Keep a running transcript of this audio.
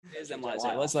Here's them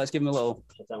lights. Let's give him a little.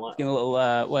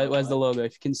 Where's the logo?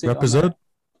 If you can see Represent.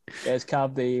 Yeah, it's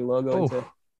carved the logo into.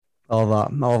 All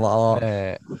that.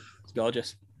 It's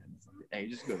gorgeous.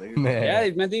 Ages ago, Yeah,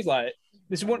 he made these like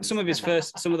this is some of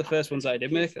the first ones that I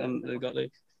did make, and they got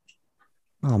these.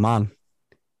 Oh man.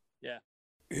 Yeah.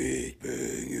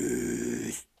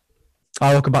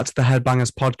 Hi, welcome back to the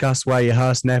Headbangers podcast, where your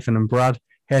hosts Nathan and Brad.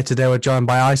 Here today, we're joined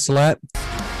by Isolate.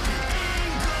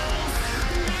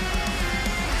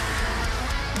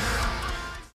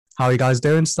 How are you guys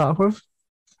doing? Start off with.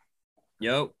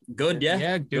 Yo, good, yeah.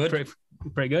 Yeah, good.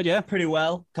 Pretty good, yeah. Pretty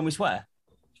well. Can we swear?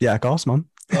 Yeah, of course, man.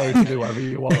 Yeah, you can do whatever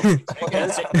you want.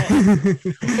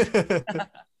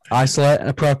 Isolate, an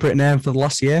appropriate name for the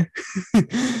last year.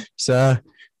 So.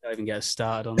 Don't even get us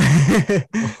started on that.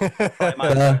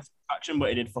 Action, but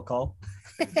he did fuck all.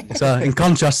 So, in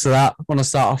contrast to that, I want to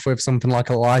start off with something like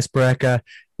a little icebreaker.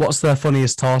 What's the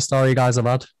funniest tour story you guys have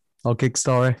had? Or gig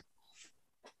story?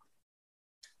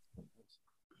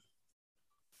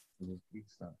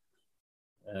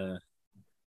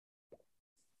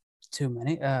 Too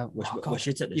many. We're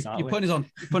shit at this, you're putting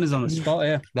us on the spot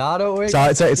here. Nah, don't we?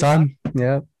 So, take your time.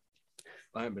 Yeah.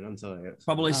 I haven't been on to it.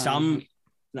 Probably Sam.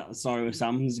 No, sorry, with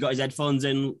Sam. He's got his headphones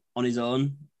in on his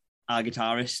own. Our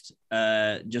guitarist,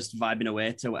 just vibing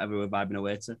away to whatever we're vibing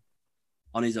away to,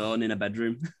 on his own in a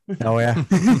bedroom. Oh yeah.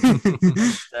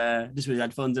 Just with his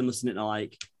headphones in, listening to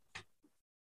like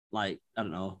I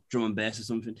don't know, drum and bass or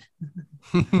something.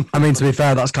 I mean, to be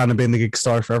fair, that's kind of been the gig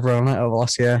story for everyone, right, over the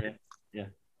last year. Yeah.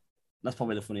 That's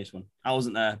probably the funniest one. I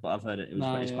wasn't there, but I've heard it. It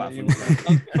was quite funny.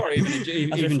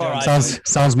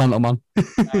 Sounds mental, man. I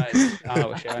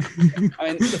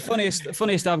mean, the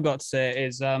funniest I've got to say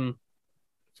is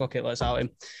fuck it, let's out him.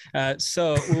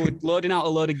 So we were loading out a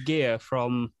load of gear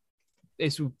from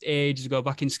this ages ago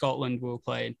back in Scotland. We were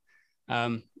playing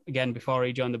again before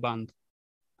he joined the band,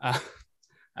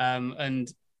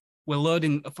 and we're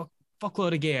loading a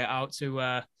fuckload of gear out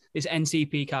to this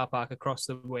NCP car park across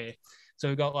the way. So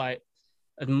we've got like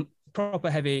a proper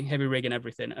heavy rig and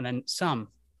everything. And then Sam,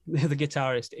 the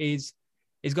guitarist, he's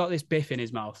got this biff in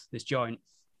his mouth, this joint.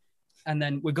 And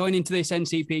then we're going into this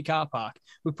NCP car park.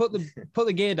 We put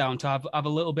the gear down to have a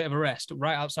little bit of a rest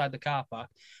right outside the car park.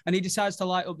 And he decides to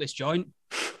light up this joint.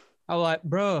 I was like,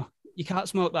 bro, you can't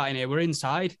smoke that in here. We're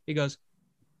inside. He goes,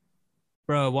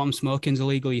 bro, what I'm smoking's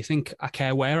illegal. You think I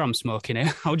care where I'm smoking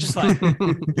it? I was just like,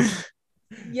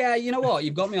 yeah, you know what?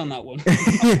 You've got me on that one.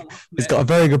 He's got a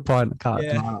very good point. I can't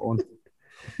deny that one.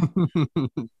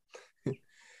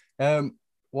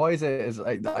 What is it? Is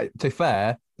like, to be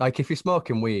fair, like if you're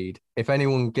smoking weed, if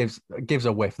anyone gives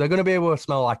a whiff, they're going to be able to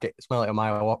smell it a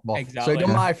mile off. Exactly. So it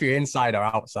don't matter if you're inside or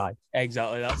outside.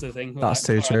 Exactly, that's the thing. That's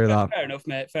too true. Fair enough,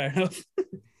 mate. Fair enough.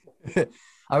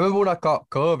 I remember when I got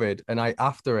COVID, and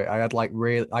after it, I had like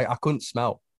I couldn't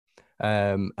smell.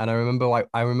 And I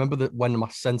remember that when my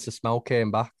sense of smell came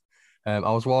back, I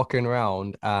was walking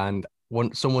around and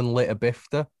someone lit a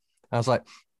bifter. I was like,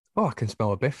 oh, I can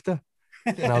smell a bifter.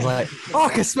 And I was like, oh, I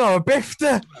can smell a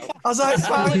bifter. I was like,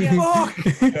 fuck.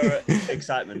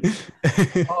 Excitement.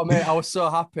 Oh, mate, I was so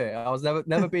happy. I was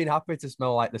never been happy to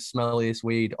smell like the smelliest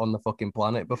weed on the fucking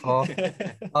planet before.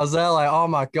 I was there like, oh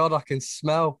my God, I can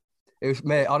smell. It was,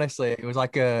 mate, honestly, it was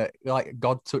like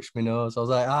God touched my nose. I was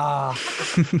like,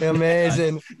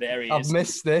 amazing. There he is. I've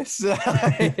missed this.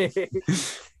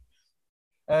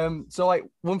 So like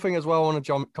one thing as well I want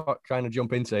to trying to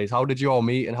jump into is how did you all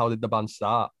meet and how did the band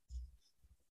start?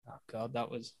 Oh God,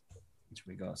 that was. Which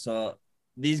we got. So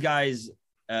these guys,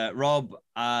 Rob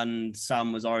and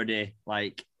Sam was already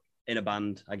like in a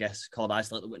band, I guess, called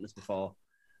Isolate the Witness before,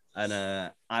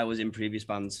 and I was in previous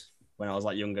bands when I was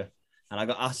like younger. And I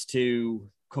got asked to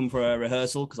come for a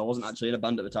rehearsal because I wasn't actually in a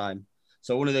band at the time.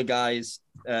 So one of the guys,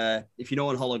 if you know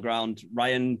on Hollow Ground,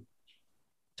 Ryan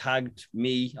tagged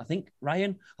me, I think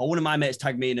Ryan, or one of my mates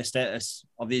tagged me in a status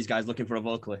of these guys looking for a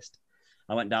vocalist.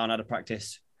 I went down, had a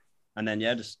practice, and then,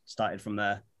 just started from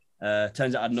there.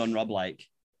 Turns out I'd known Rob like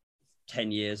 10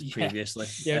 years previously.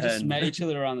 Yeah, just met each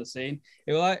other around the scene.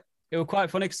 It was quite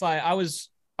funny because like I wasn't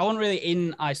really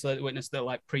in Isolate the Witness, the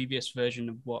like previous version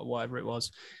of whatever it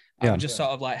was. I was just sort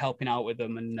of like helping out with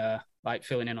them and like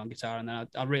filling in on guitar, and then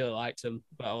I really liked them,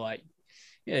 but I was like,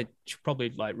 should probably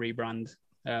like rebrand.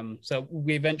 So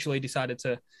we eventually decided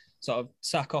to sort of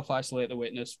sack off Isolate the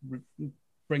Witness,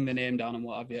 bring the name down and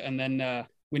what have you, and then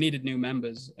we needed new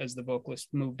members as the vocalist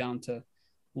moved down to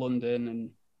London, and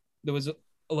there was a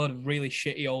lot of really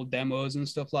shitty old demos and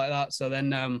stuff like that. So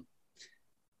then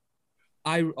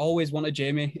I always wanted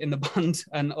Jamie in the band,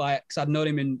 and like, cause I'd known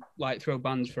him in like throw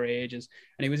bands for ages,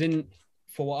 and he was in,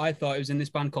 for what I thought, he was in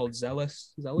this band called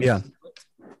Zealous. Yeah.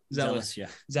 Zealous. Yeah.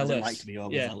 Zealous. I like to be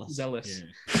overzealous. Zealous.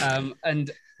 Yeah.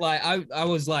 And like I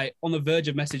was like on the verge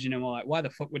of messaging him like, why the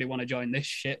fuck would he want to join this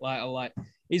shit? Like,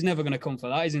 he's never gonna come for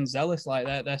that. He's in Zealous. Like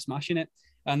they're smashing it.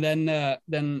 And then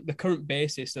the current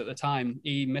bassist at the time,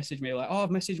 he messaged me like, oh, I've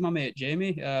messaged my mate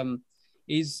Jamie.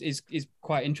 He's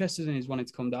quite interested and he's wanting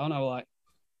to come down. I was like,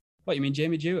 what, you mean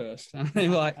Jamie Dewhurst? And they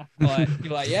were like,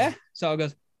 yeah. So I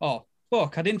goes, oh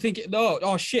fuck, I didn't think it. No,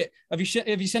 oh shit. Have you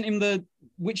sent him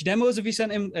which demos have you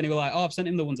sent him? And he was like, oh, I've sent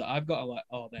him the ones that I've got. I'm like,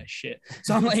 oh, they're shit.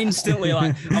 So I'm like instantly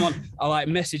like, I like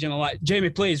message him. I'm like, Jamie,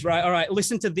 please, right, all right,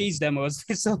 listen to these demos.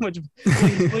 It's so much.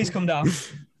 Please come down.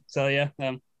 So yeah,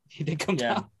 he did come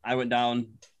down. I went down,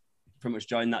 pretty much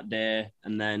joined that day,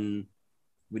 and then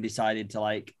we decided to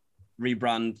like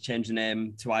rebrand, change the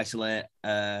name to Isolate,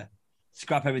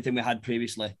 scrap everything we had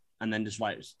previously, and then just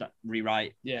like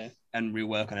rewrite and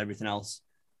rework on everything else.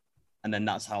 And then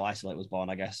that's how Isolate was born,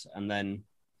 I guess. And then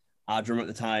our drummer at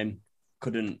the time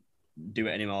couldn't do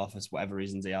it anymore for whatever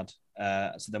reasons he had.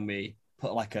 So then we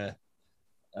put like a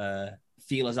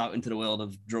feelers out into the world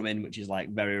of drumming, which is like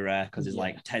very rare because there's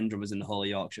like 10 drummers in the whole of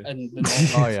Yorkshire. And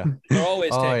they're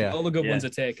always taken. All the good ones are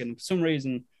taken. For some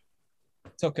reason,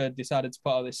 Tucker decided to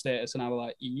put out this status, and I was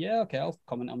like, yeah, okay, I'll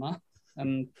comment on that.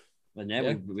 And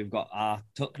then we've got our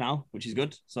Tuck now, which is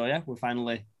good. So yeah, we're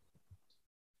finally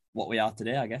what we are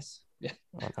today, I guess. Yeah,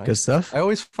 nice. Good stuff. I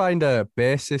always find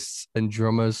bassists and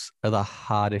drummers are the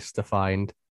hardest to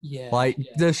find. Yeah,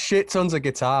 there's shit tons of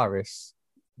guitarists,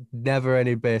 never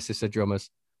any bassists or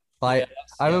drummers. Like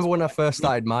I remember when I first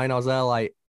started mine, I was there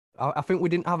like, I think we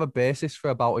didn't have a bassist for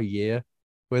about a year.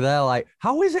 We're there like,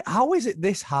 how is it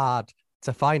this hard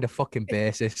to find a fucking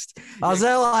bassist? I was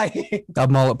there like,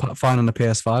 I'm all at finding the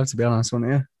PS5, to be honest,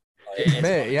 wouldn't you?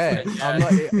 Mate, yeah.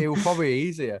 It was probably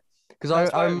easier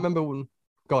because I remember when.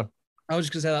 Go on. I was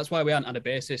just gonna say that's why we hadn't had a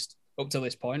bassist up to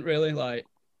this point, really. Like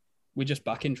we just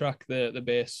backing track the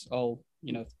bass, all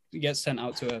it gets sent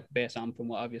out to a bass amp and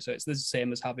what have you. So it's the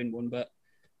same as having one, but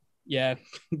yeah,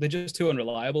 they're just too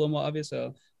unreliable and what have you.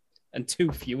 So and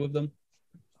too few of them.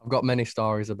 I've got many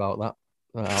stories about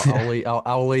that.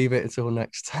 I'll leave it until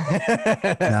next time.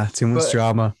 Yeah, too much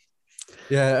drama.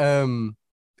 Yeah,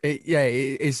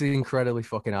 it's incredibly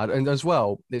fucking hard, and as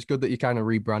well, it's good that you kind of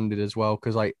rebranded as well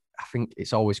because like I think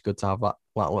it's always good to have that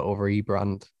little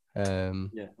rebrand.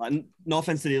 Like no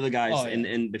offense to the other guys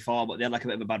in before, but they had like a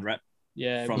bit of a bad rep.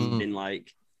 Yeah, from being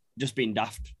like just being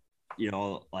daft,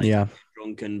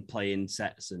 drunk and playing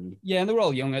sets and and they were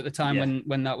all young at the time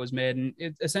when that was made, and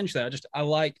essentially I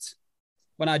liked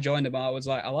when I joined them. I was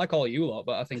like, I like all you lot,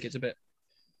 but I think it's a bit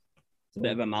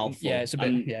of a mouthful. Yeah, it's a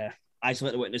bit.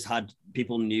 Isolate the Witness had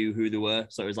people knew who they were,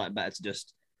 so it was like better to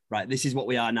just this is what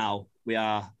we are now. We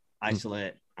are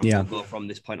Isolate. And we'll go from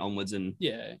this point onwards and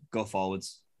go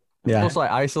forwards. Yeah. Plus, like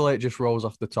Isolate just rolls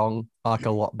off the tongue like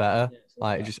a lot better.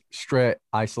 Just straight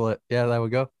Isolate. Yeah, there we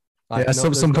go. Like,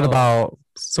 something about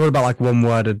like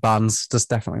one-worded bands, just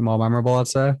definitely more memorable, I'd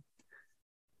say.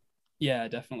 Yeah,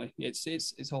 definitely.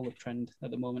 It's all a trend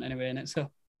at the moment, anyway, and it's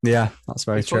so. Yeah, that's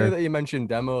very true. It's funny that you mentioned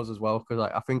demos as well, because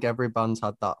like I think every band's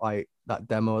had that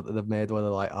demo that they've made where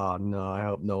they're like, oh no, I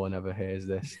hope no one ever hears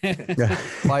this. Yeah.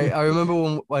 Like I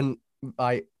remember when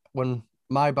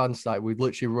my band started, we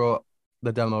literally wrote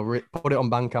the demo, put it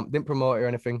on Bandcamp, didn't promote it or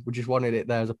anything. We just wanted it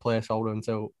there as a placeholder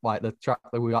until like the track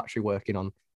that we were actually working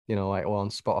on, on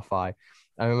Spotify.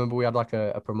 I remember we had like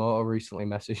a promoter recently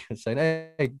message saying,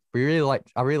 "Hey, I really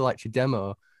liked your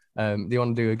demo. Do you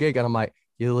want to do a gig?" And I'm like,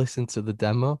 "You listened to the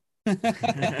demo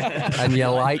and you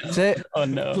liked it? Oh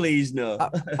no, please no."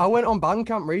 I went on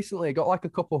Bandcamp recently, got like a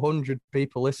couple hundred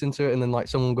people listen to it, and then like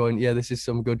someone going, "Yeah, this is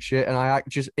some good shit." And I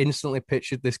just instantly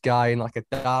pictured this guy in like a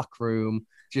dark room,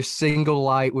 just single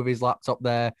light with his laptop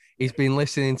there. He's been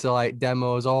listening to like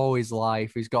demos all his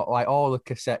life. He's got like all the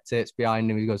cassette tapes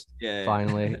behind him. He goes,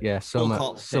 finally,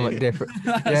 something different.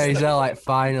 Yeah, he's there like,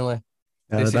 finally.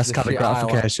 That's kind of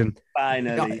gratification.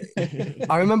 Finally.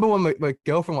 I remember when my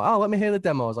girlfriend went, "Oh, let me hear the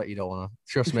demo." I was like, "You don't want to.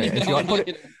 Trust me." And she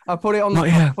like, I put it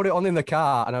on in the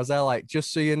car, and I was there like,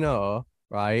 "Just so you know,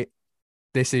 right,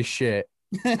 this is shit."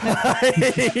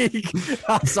 I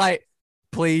was like,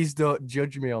 "Please don't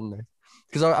judge me on this."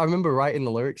 Because I remember writing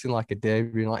the lyrics in like a day,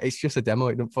 being like, "It's just a demo,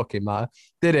 it doesn't fucking matter."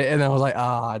 Did it, and I was like,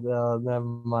 no, never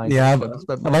mind. Yeah,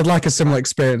 I've had like a similar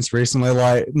experience recently,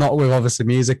 like not with obviously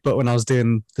music, but when I was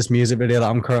doing this music video that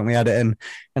I'm currently editing,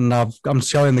 and I'm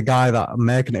showing the guy that I'm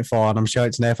making it for, and I'm showing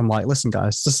it to Nathan, I'm like, "Listen,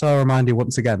 guys, just so I remind you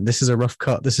once again, this is a rough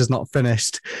cut. This is not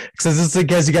finished." Because just in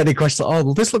case you get any questions, like, "Oh,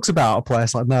 well, this looks about out of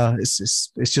place." Like, no, it's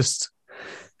just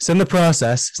it's in the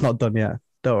process. It's not done yet.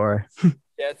 Don't worry.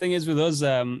 Yeah, the thing is with us,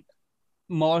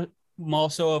 more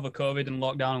so over COVID and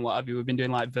lockdown and what have you, we've been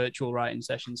doing like virtual writing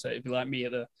sessions. So it'd be like me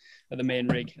at the main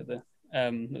rig at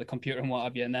the computer and what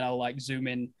have you, and then I'll like zoom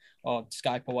in or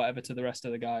Skype or whatever to the rest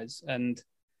of the guys. And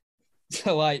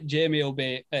so like Jamie will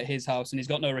be at his house and he's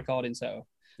got no recording set up.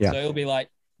 Yeah. So he'll be like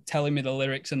telling me the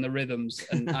lyrics and the rhythms,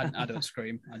 and I don't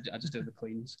scream. I just do the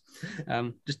cleans.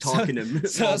 Just talking them.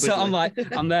 So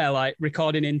I'm there like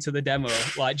recording into the demo,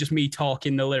 like just me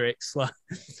talking the lyrics, like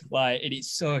and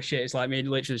it's so shit. It's like me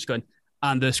literally just going,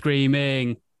 and the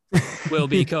screaming will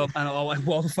be cup and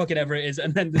what the fucking ever it is,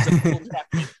 and then there's a full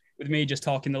track with me just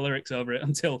talking the lyrics over it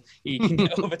until he can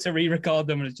get over to re-record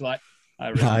them, and it's like.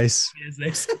 Nice.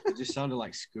 It just sounded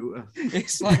like Scooter.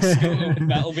 It's like Scooter with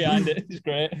metal behind it. It's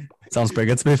great. Sounds pretty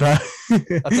good, to be fair.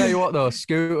 I'll tell you what, though,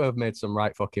 Scooter have made some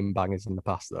right fucking bangers in the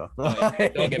past, though. Oh, yeah.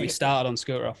 Don't get me started on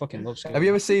Scooter. I fucking love Scooter. Have you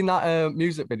ever seen that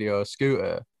music video,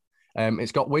 Scooter?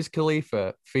 It's got Wiz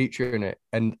Khalifa featuring it,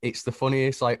 and it's the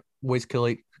funniest like Wiz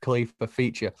Khalifa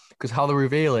feature because how they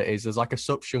reveal it is there's like a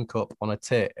suction cup on a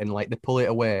tit, and like they pull it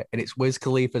away, and it's Wiz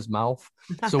Khalifa's mouth.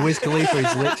 So Wiz Khalifa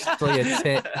is literally a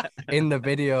tit in the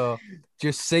video,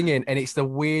 just singing, and it's the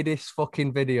weirdest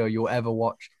fucking video you'll ever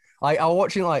watch. Like I was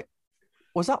watching, like,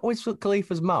 was that Wiz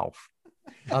Khalifa's mouth?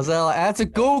 I was there, like, I had to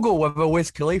Google whether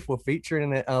Wiz Khalifa were featuring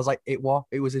in it, and I was like, it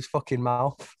was his fucking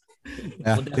mouth.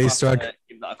 Yeah, We'll these drug.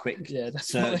 give that a quick that's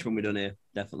search when we're done here.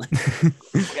 Definitely.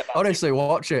 Honestly,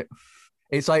 watch it.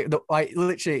 It's like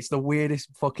literally, it's the weirdest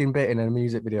fucking bit in a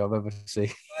music video I've ever seen.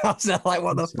 I was like,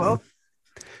 what the fuck?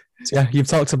 So yeah, you've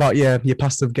talked about your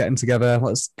past of getting together.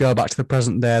 Let's go back to the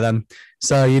present day then.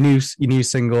 So your new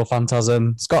single,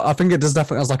 Phantasm. Scott, I think it does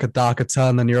definitely has like a darker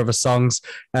tone than your other songs,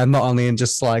 and not only in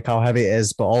just like how heavy it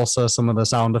is, but also some of the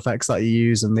sound effects that you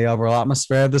use and the overall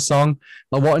atmosphere of the song.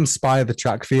 Like, what inspired the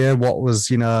track for you? What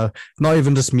was, not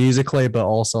even just musically, but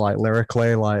also like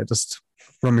lyrically? Like, just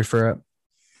run me through it.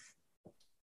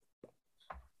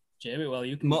 Jamie, well,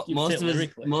 you can. Most of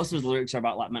his lyrics are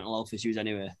about like mental health issues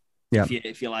anyway. Yeah.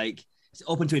 If you like, it's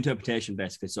open to interpretation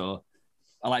basically. So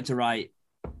I like to write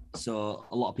so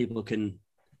a lot of people can.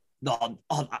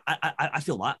 I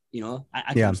feel that,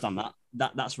 I can understand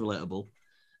that. That's relatable.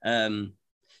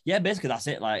 Basically that's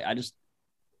it. Like I just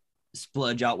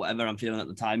splurge out whatever I'm feeling at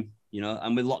the time,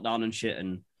 and with lockdown and shit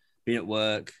and being at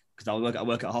work, because I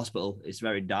work at a hospital. It's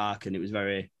very dark and it was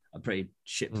a pretty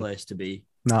shit place to be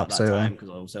at that time, because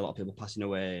obviously a lot of people passing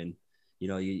away and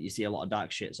you see a lot of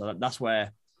dark shit. So that's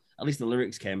where at least the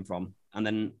lyrics came from. And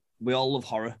then we all love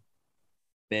horror,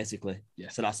 basically. Yeah.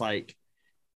 So that's like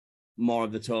more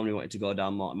of the tone we wanted to go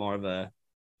down, more of a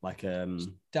like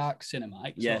dark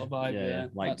cinematic sort of vibe. Yeah.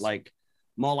 Like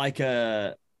more like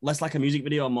less like a music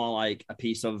video, more like a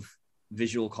piece of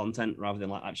visual content rather than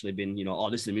like actually being,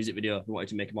 this is a music video. We wanted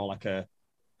to make it more like a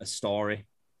story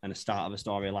and a start of a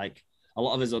story. Like a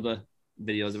lot of his other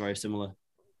videos are very similar,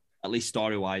 at least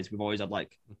story wise. We've always had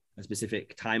like a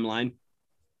specific timeline.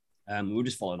 We were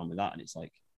just following on with that, and it's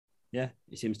like, yeah,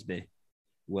 it seems to be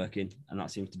working, and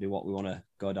that seems to be what we want to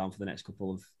go down for the next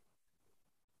couple of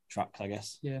tracks, I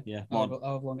guess. Yeah. However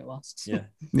long it lasts. Yeah.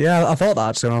 Yeah, I thought that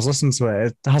actually when I was listening to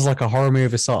it. It has like a horror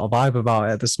movie sort of vibe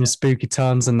about it. There's some spooky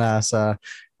tones in there, so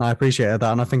I appreciated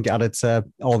that, and I think it added to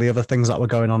all the other things that were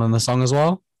going on in the song as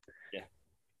well.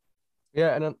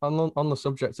 Yeah, and on the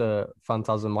subject of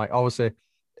Phantasm, like obviously,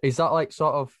 is that like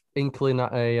sort of inkling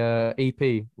at a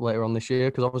EP later on this year?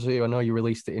 Because obviously I know you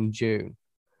released it in June.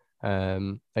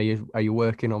 Are you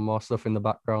working on more stuff in the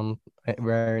background,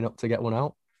 rearing up to get one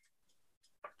out?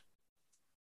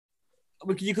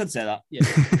 You could say that. Yeah.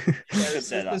 You could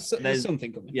say that. There's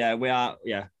something coming. Yeah, we are.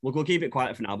 Yeah, we'll keep it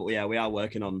quiet for now, but yeah, we are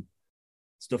working on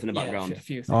stuff in the background. A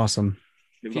few things. Awesome.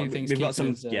 We've got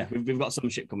some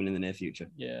shit coming in the near future.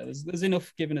 Yeah, there's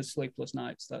enough giving us sleepless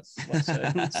nights. That's there's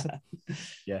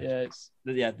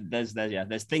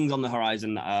things on the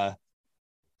horizon that are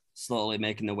slowly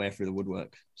making their way through the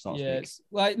woodwork. It's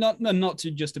like not to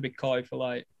just a big coy for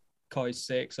like coy's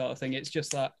sake sort of thing. It's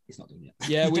just that it's not doing it.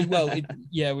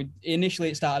 Yeah, we initially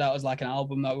it started out as like an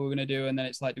album that we were gonna do, and then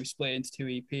it's like, do we split it into 2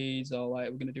 EPs, or like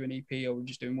we're gonna do an EP, or we're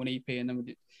just doing 1 EP, and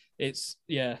then it's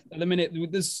at the minute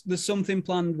there's something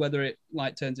planned, whether it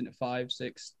like turns into 5,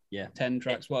 6, 10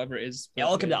 tracks, whatever it is. It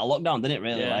all came out of lockdown, didn't it?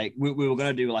 Really, like we were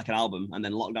gonna do like an album, and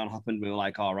then lockdown happened. We were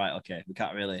like, all right, okay, we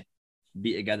can't really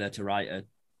be together to write a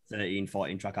 13,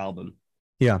 14 track album.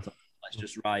 Yeah, so let's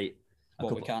just write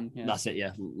what we can. Yeah. That's it.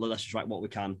 Yeah, let's just write what we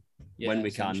can when we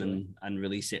can and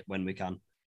release it when we can.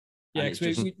 Yeah,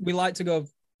 because we like to go.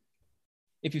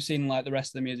 If you've seen like the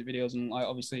rest of the music videos and like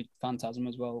obviously Phantasm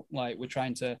as well, like we're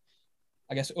trying to,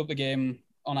 I guess, up the game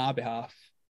on our behalf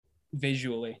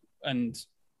visually, and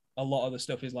a lot of the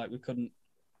stuff is like we couldn't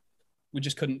we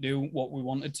just couldn't do what we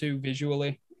wanted to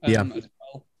visually. Yeah. As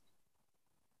well.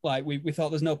 Like we thought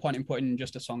there's no point in putting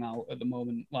just a song out at the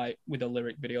moment, like with a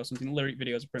lyric video or something. Lyric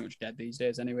videos are pretty much dead these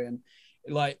days anyway, and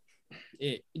like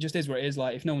it just is what it is.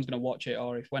 Like if no one's gonna watch it,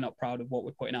 or if we're not proud of what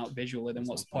we're putting out visually, then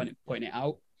what's the point of putting it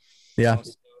out? Yeah.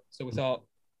 So we thought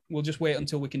we'll just wait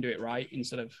until we can do it right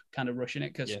instead of kind of rushing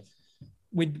it, because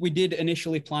we did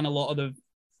initially plan a lot of the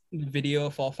video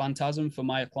for Phantasm for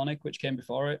Myoclonic, which came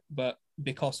before it, but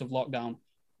because of lockdown,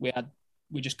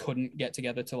 we just couldn't get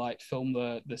together to like film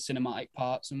the cinematic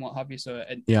parts and what have you. So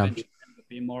it eventually ended up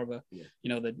being more of a, you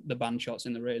know, the band shots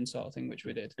in the rain sort of thing, which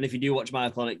we did. And if you do watch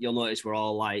Myoclonic, you'll notice we're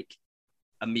all like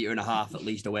 1.5 meters at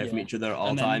least away from each other at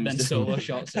all times. Then solo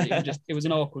shots. It was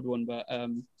an awkward one, but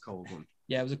cold one.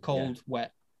 Yeah, it was a cold,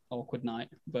 wet, awkward night.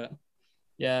 But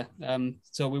yeah,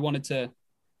 so we wanted to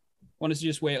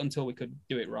just wait until we could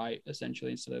do it right,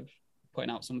 essentially, instead of putting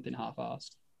out something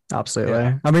half-assed. Absolutely.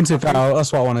 Yeah. I mean, to be fair,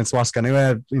 that's what I wanted to ask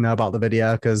anyway, you know, about the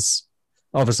video, because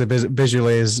obviously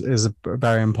visually is a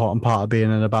very important part of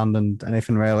being in a band and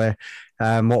anything really.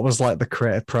 What was like the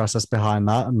creative process behind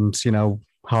that, and, you know,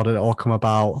 how did it all come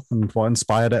about and what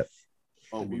inspired it?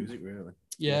 Oh, music, really.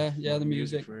 Yeah, the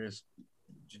music. For us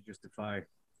to justify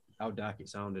how dark it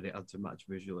sounded, it had to match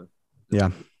visually.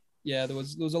 Yeah. Yeah, there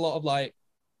was a lot of like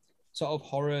sort of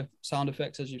horror sound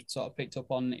effects, as you've sort of picked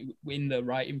up on in the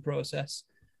writing process.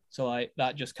 So like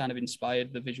that just kind of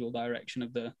inspired the visual direction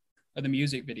of the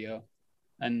music video.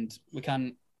 And we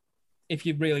can, if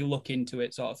you really look into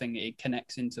it, sort of thing, it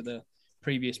connects into the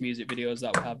previous music videos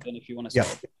that we have done. If you want to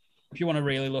if you want to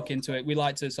really look into it, we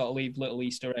like to sort of leave little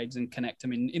Easter eggs and connect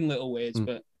them in little ways,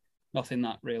 but nothing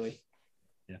that really.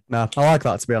 Yeah. No, I like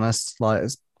that, to be honest. Like,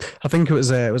 I think it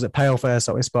was Paleface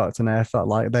that we spoke to Nath, that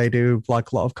like they do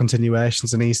like a lot of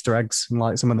continuations and Easter eggs and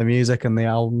like some of the music and the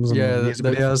albums and the music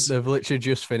videos. They've literally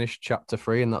just finished chapter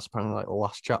 3, and that's apparently like the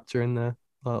last chapter in there.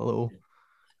 That little.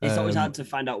 It's always hard to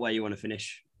find out where you want to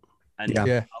finish and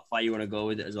how far you want to go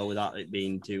with it as well, without it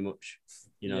being too much,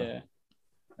 you know. Yeah.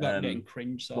 Without getting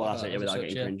cringe. Without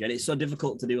getting cringe, and it's so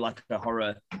difficult to do like a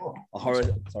horror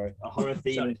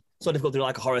themed. So difficult to do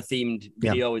like a horror themed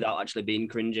video without actually being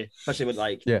cringy, especially with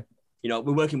like you know,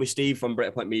 we're working with Steve from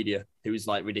Breakpoint Media, who's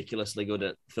like ridiculously good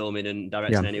at filming and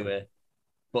directing anyway.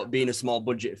 But being a small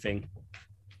budget thing,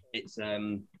 it's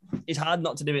hard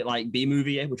not to do it like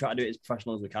B-movie. We try to do it as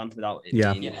professional as we can without it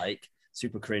being like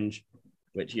super cringe,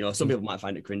 which, you know, some people might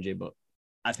find it cringy, but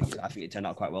I think it turned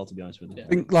out quite well, to be honest with you. I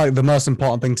think like the most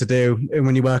important thing to do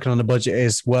when you're working on a budget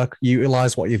is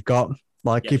utilize what you've got.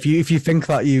 Like if you think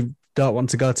that you don't want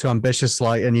to go too ambitious,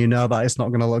 like, and you know that it's not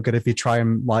going to look good if you try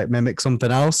and like mimic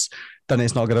something else, then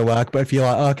it's not going to work. But if you're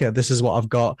like, okay, this is what I've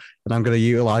got and I'm going to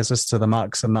utilize this to the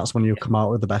max, and that's when you come out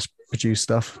with the best produced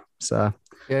stuff. So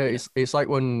yeah, it's like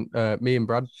when me and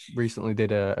Brad recently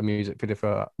did a music video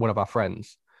for one of our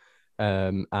friends,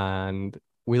 and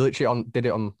we literally did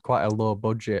it on quite a low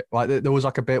budget. Like there was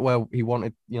like a bit where he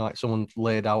wanted, you know, like someone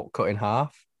laid out cut in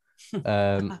half.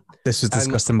 This was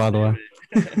disgusting, by the way.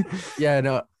 Yeah,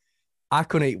 no, I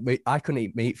couldn't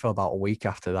eat meat for about a week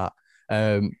after that,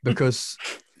 because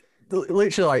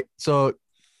literally, like, so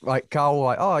like Carl,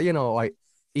 like, oh, you know, like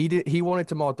he wanted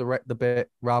to more direct the bit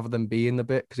rather than be in the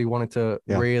bit, because he wanted to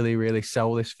really, really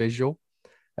sell this visual.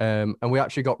 And we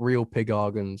actually got real pig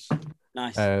organs.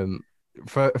 Nice.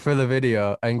 For the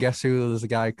video, and guess who was the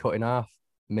guy cut in half?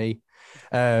 Me.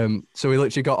 So we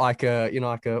literally got like a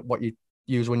what you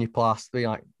use when you plaster,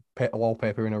 like a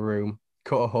wallpaper in a room,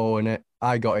 cut a hole in it.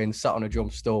 I got in, sat on a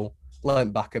jump stool,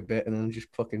 leant back a bit, and then just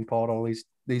fucking poured all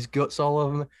these guts all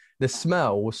over me. The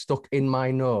smell was stuck in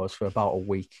my nose for about a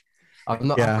week. I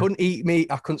couldn't eat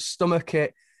meat. I couldn't stomach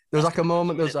it. There was like a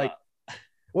moment. There was like,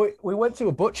 we went to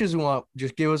a butcher's and like,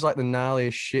 just give us like the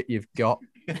gnarliest shit you've got.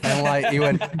 And like he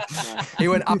went,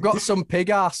 I've got some pig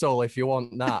arsehole if you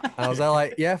want that. And I was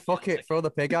like, yeah, fuck it, throw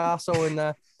the pig arsehole in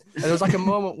there. And there was like a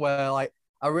moment where like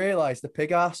I realised the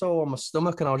pig arsehole on my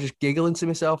stomach, and I was just giggling to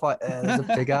myself like, there's a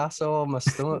pig arsehole on my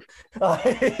stomach.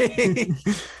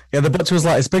 Yeah, the butcher was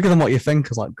like, it's bigger than what you think. I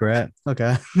was like, great,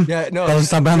 okay. Yeah, no. I was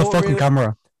stand behind the fucking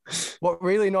camera. What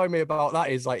really annoyed me about that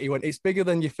is like he went, it's bigger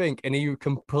than you think, and he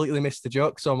completely missed the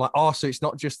joke. So I'm like, oh, so it's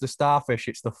not just the starfish,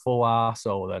 it's the full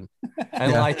arsehole then.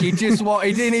 And like he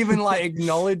didn't even like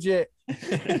acknowledge it.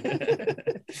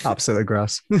 Absolutely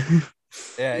gross.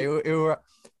 Yeah, it were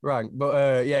rank,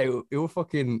 but it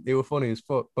were funny as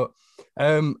fuck. But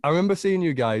I remember seeing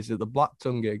you guys at the Black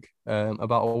Tongue gig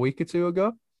about a week or two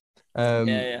ago.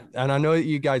 And I know that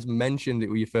you guys mentioned it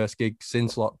was your first gig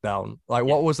since lockdown. Like,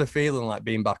 what was the feeling like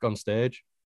being back on stage?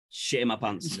 shit in my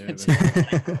pants. Nervous.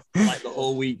 Like the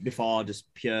whole week before, just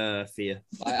pure fear.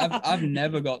 I've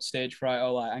never got stage fright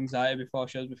or like anxiety before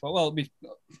shows before. Well,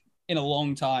 in a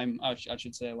long time, I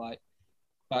should say, like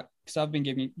back, because I've been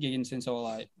gigging since I was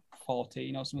like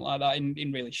 14 or something like that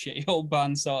in really shitty old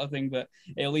bands sort of thing, but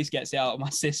it at least gets it out of my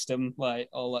system, like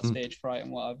all that stage fright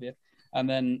and what have you. And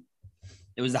then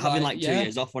it was having like 2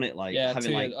 years off on it, like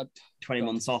having like 20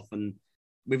 months off, and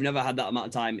we've never had that amount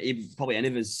of time, even probably any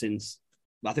of us since.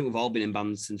 I think we've all been in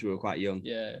bands since we were quite young.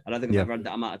 Yeah. I don't think I've ever had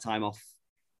that amount of time off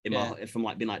from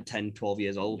like being like 10, 12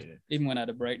 years old. Yeah. Even when I had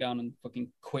a breakdown and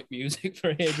fucking quit music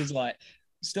for ages, like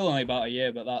still only about a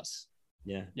year, but that's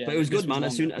yeah. But it was good, man.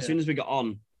 As soon as we got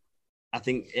on, I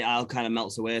think it all kind of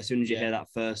melts away. As soon as you hear that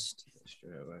first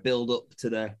build up to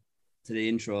the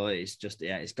intro, it's just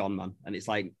it's gone, man. And it's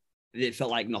like it felt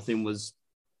like nothing was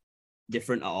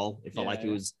different at all. It felt like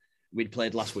it was we'd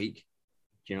played last week,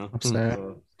 you know.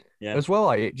 So, yeah. As well,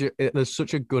 like there's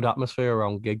such a good atmosphere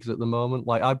around gigs at the moment.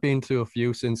 Like I've been to a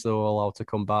few since they were allowed to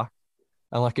come back,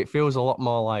 and like it feels a lot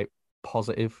more like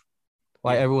positive.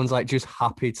 Like everyone's like just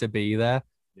happy to be there.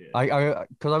 Yeah.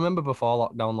 Because I remember before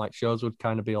lockdown, like shows would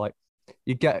kind of be like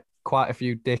you get quite a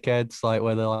few dickheads, like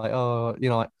where they're like, oh, you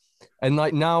know, like, and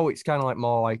like now it's kind of like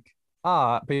more like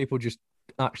people just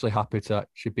actually happy to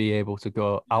actually be able to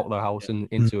go out of their house and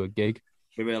into a gig.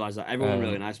 We realised that everyone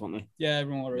really nice, weren't they? Yeah,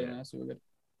 everyone were really nice. They were good.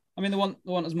 I mean, there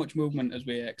wasn't as much movement as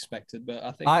we expected, but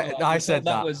I think I said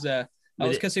that was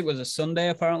because it was a Sunday.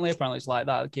 Apparently it's like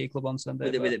that at Key Club on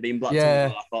Sunday. With it being Black Tongue,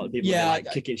 I thought people were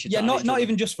like kicking shit. Yeah, not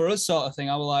even just for us, sort of thing.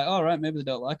 I was like, all right, maybe they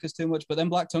don't like us too much. But then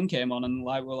Black Tongue came on, and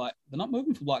like we're like, they're not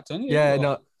moving for Black Tongue. Yeah,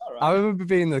 no. Right. I remember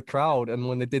being in the crowd, and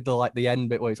when they did the end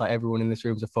bit where it's like everyone in this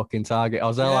room's a fucking target, I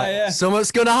was there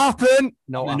something's gonna happen.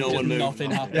 No one moved.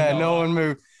 Nothing happened. Yeah, no one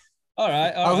moved. All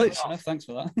right. Thanks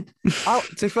for that.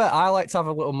 To be fair, I like to have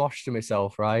a little mosh to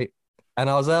myself, right? And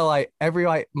I was there like every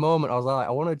moment I was like,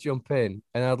 I want to jump in,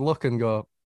 and I'd look and go,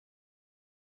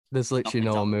 there's literally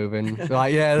no one moving.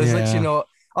 Like, there's literally no.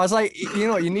 I was like, you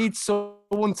know, you need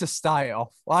someone to start it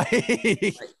off. Like,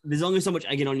 there's only so much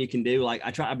egging on you can do. Like, I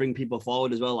try to bring people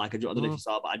forward as well. Like, I don't know if you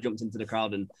saw, but I jumped into the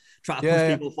crowd and tried to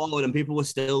push people forward, and people were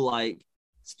still like,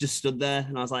 just stood there,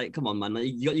 and I was like, come on, man,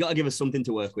 you got to give us something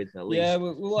to work with at least. Yeah,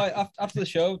 we're like, after the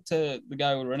show, to the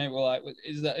guy who ran it, we're like,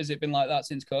 has it been like that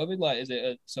since COVID? Like, is it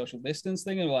a social distance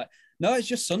thing? And we're like, no, it's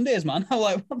just Sundays, man. I'm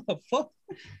like, what the fuck?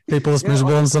 People are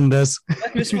miserable on Sundays.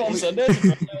 Miserable on Sundays.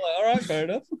 Like, all right, fair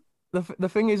enough. The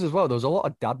thing is as well, there was a lot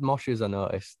of dad moshes I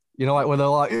noticed. You know, like where they're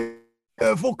like,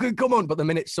 yeah, fucking come on. But the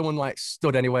minute someone like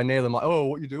stood anywhere near them, like, oh,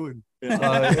 what are you doing?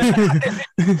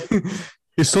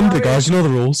 It's Sunday, guys. You know the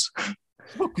rules.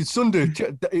 Fucking Sunday.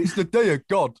 It's the day of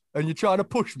God, and you're trying to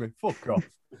push me. Fuck off.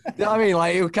 You know what I mean?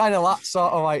 Like, it was kind of that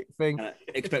sort of like thing.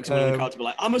 Expect someone in the crowd to be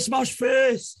like, I'm a smash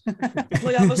face.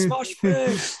 I'm a smash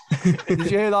face. Did you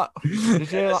hear that? Did you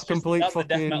hear that complete that's fucking...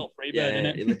 the death metal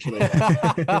freebird, innit?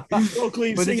 Literally.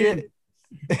 Clean singing.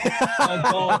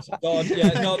 Oh God,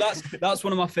 yeah, no, that's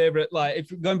one of my favorite. Like,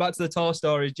 if going back to the tour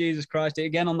stories, Jesus Christ,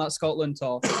 again on that Scotland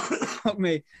tour, fuck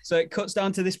me. So it cuts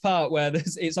down to this part where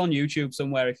it's on YouTube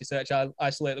somewhere. If you search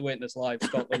 "Isolate the Witness Live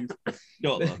Scotland,"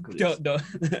 don't,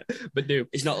 but do.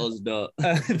 It's not us, don't.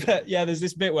 But yeah, there's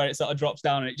this bit where it sort of drops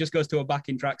down and it just goes to a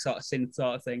backing track sort of synth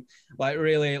sort of thing, like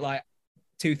really like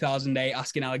 2008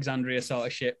 Asking Alexandria sort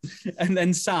of shit. And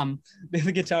then Sam, the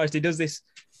guitarist, he does this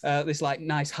like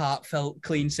nice heartfelt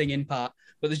clean singing part,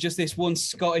 but there's just this one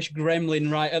Scottish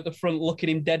gremlin right at the front looking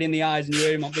him dead in the eyes, and you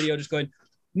hear him on video just going,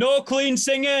 no clean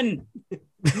singing,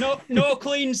 no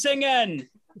clean singing,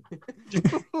 just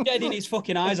dead in his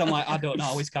fucking eyes. I'm like, I don't know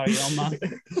how he's carrying on, man.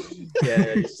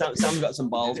 Yeah, Sam's got some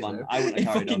balls, man. I wouldn't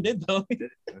have carried on. Did though.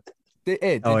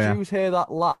 Did you hear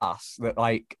that lass that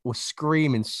like was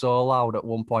screaming so loud at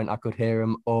one point I could hear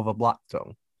him over Black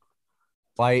Tongue?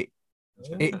 Like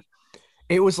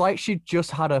it was like she'd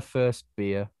just had her first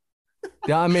beer. Do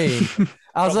you know what I mean?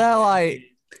 I was there like,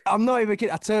 I'm not even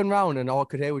kidding. I turned around and all I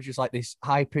could hear was just like this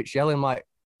high pitched yelling, like,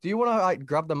 do you want to like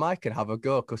grab the mic and have a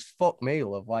go? Because fuck me,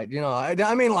 love. Like, you know,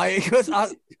 I mean, like, because I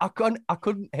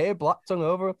couldn't hear Black Tongue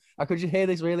over. I could just hear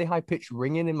this really high pitched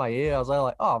ringing in my ear. I was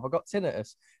like, oh, have I got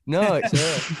tinnitus? No, it's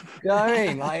her. You know what I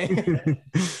mean? Like,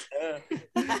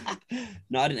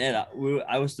 no, I didn't hear that.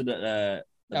 I was stood at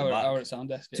our at sound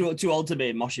desk. Yeah. Too old to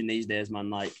be moshing these days,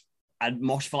 man. Like, I'd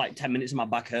mosh for like 10 minutes and my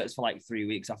back hurts for like 3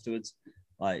 weeks afterwards.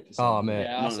 Like, so, oh man,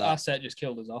 yeah, our set just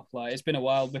killed us off. Like, it's been a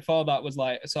while. Before that was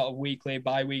like a sort of weekly,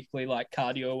 bi-weekly like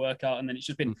cardio workout, and then it's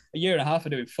just been a year and a half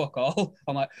of doing fuck all.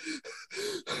 I'm like,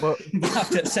 well,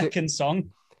 after the second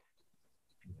song.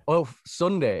 Well,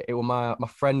 Sunday it was my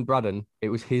friend Braddon. It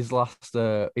was his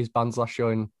band's last show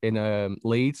in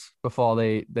Leeds before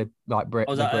they like break.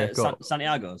 Was they that break up.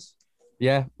 Santiago's?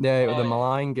 Yeah, it was Oh, a yeah.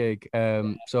 Malign gig.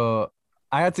 So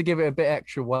I had to give it a bit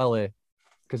extra welly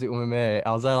because it was my mate.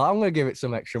 I was like, I'm gonna give it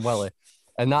some extra welly,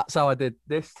 and that's how I did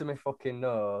this to my fucking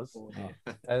nose,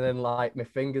 and then like my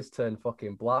fingers turned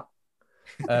fucking black.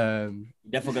 Definitely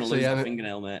gonna So, lose yeah, that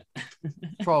fingernail, mate.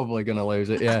 Probably gonna lose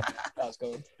it, yeah. That's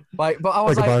good. Like, but I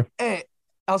was Like a like,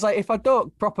 I was like, if I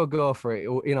don't proper go for it,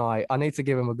 you know, I need to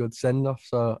give him a good send off.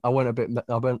 So I went a bit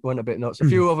nuts. A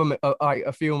few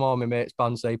a few more of my mates'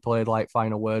 bands, they played like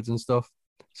final words and stuff.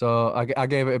 So I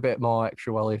gave it a bit more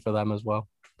extra welly for them as well.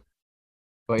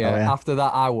 But yeah, after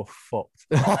that, I was fucked.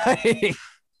 Not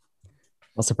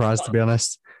surprised, to be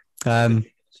honest.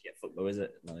 Just get fucked though, is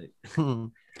it? Like,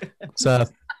 So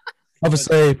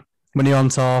obviously, when you're on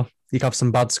tour, you have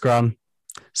some bad scran.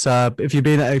 So if you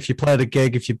played a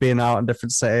gig, if you've been out in a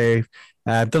different city,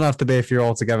 don't have to be if you're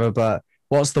all together. But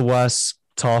what's the worst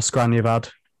tour scran you've had?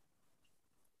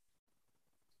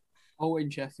 Oh, in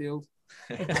Sheffield.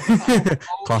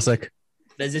 Classic.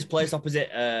 there's this place opposite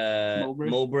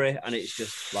Mulberry, and it's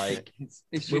just like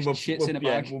it's just shits in a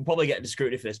bag. We'll probably get to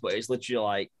scrutiny for this, but it's literally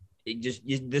like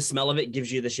the smell of it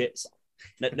gives you the shits.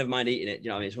 Never mind eating it. You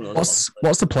know what I mean? It's one of those.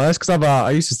 What's the place? Because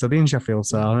I used to study in Sheffield,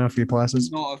 so I know a few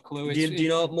places. Not a clue. Do you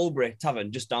know Mulberry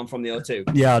Tavern just down from the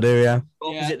O2? Yeah, I do. Yeah.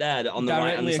 Opposite there, on the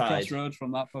right hand side. Directly across road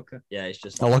from that fucker. Yeah, it's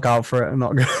just. I'll look out for it and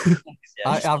not go.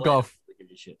 I've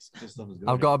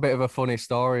got a bit of a funny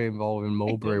story involving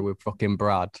Mulberry with fucking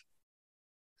Brad.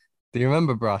 Do you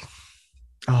remember Brad?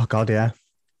 Oh God, yeah.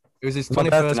 It was his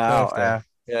 21st birthday.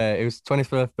 Yeah, it was his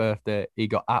 21st birthday. He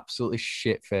got absolutely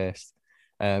shit faced.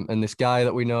 And this guy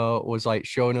that we know was like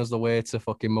showing us the way to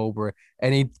fucking Mulberry.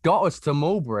 And he got us to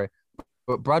Mulberry,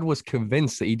 but Brad was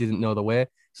convinced that he didn't know the way.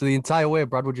 So the entire way,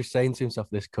 Brad was just saying to himself,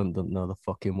 this cunt doesn't know the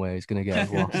fucking way. He's going to get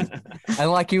us lost.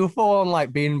 And like he was full on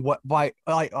like being like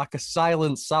a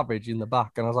silent savage in the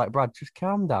back. And I was like, Brad, just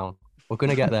calm down. We're going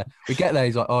to get there. We get there.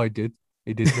 He's like, oh, he did.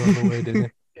 He did know the way, didn't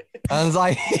he? And I was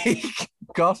like,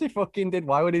 of course he fucking did.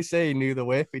 Why would he say he knew the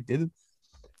way if he didn't?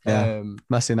 Yeah,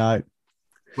 messy night.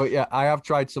 But yeah, I have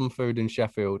tried some food in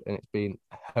Sheffield and it's been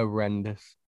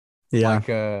horrendous. Yeah. Like,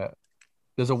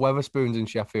 there's a Weatherspoons in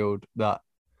Sheffield that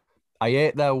I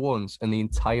ate there once, and the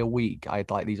entire week I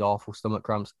had like these awful stomach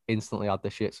cramps. Instantly had the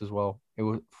shits as well. It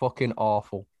was fucking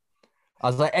awful. I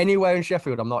was like, anywhere in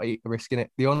Sheffield, I'm not risking it.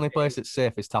 The only place that's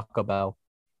safe is Taco Bell.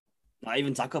 Not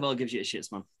even Taco Bell gives you a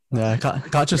shits, man. Yeah,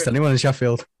 can't trust anyone in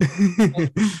Sheffield.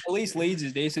 At least Leeds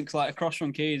is decent because like across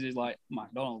from Keys is like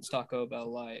McDonald's, Taco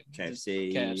Bell, like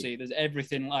KFC. There's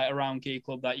everything like around Key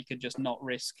Club that you could just not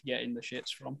risk getting the shits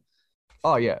from.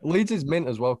 Oh yeah, Leeds is mint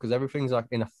as well because everything's like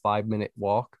in a 5-minute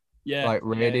walk. Yeah, like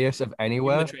radius of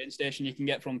anywhere. Even the train station you can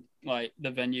get from like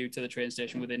the venue to the train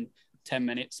station within 10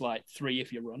 minutes, like 3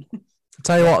 if you run. I'll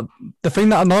tell you what, the thing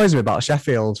that annoys me about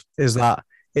Sheffield is that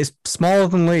it's smaller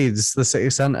than Leeds, the city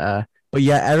centre, but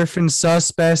yet everything's so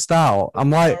spaced out.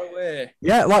 I'm like,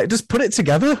 yeah, like just put it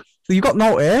together. You got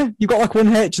no air. You got like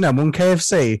one H&M, one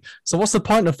KFC. So what's the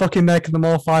point of fucking making them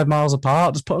all 5 miles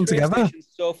apart? Just put them together.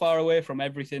 So far away from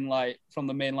everything, like from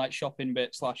the main like shopping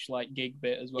bit / like gig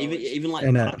bit as well. Even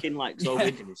like parking, like so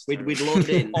we'd load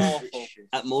in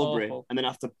at Mulberry and then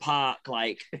have to park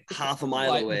like half a mile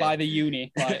like, away by the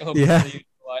uni, like, yeah,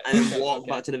 and then walk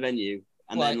back to the venue,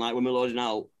 and then like when we're loading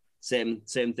out. Same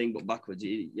thing, but backwards.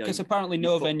 Because apparently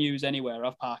no venues anywhere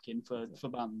have parking for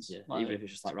bands. Yeah, like, even if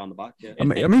it's just like round the back. Yeah. I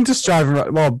mean, just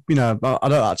driving. Well, you know, I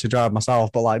don't actually drive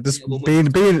myself, but like just being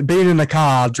in a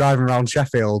car driving around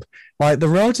Sheffield, like the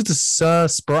roads are just so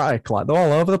sporadic. Like they're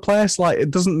all over the place. Like it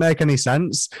doesn't make any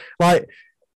sense. Like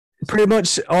pretty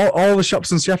much all the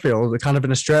shops in Sheffield are kind of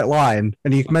in a straight line,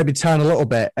 and you can maybe turn a little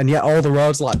bit, and yet all the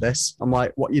roads are like this. I'm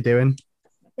like, what are you doing?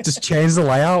 Just change the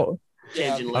layout.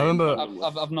 Yeah, I remember.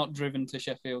 I've not driven to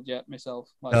Sheffield yet myself.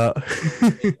 Like,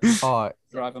 it's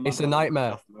a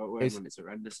nightmare. When it's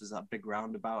horrendous. There's that big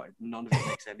roundabout. None of it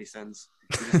makes any sense.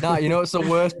 Nah, you know what's the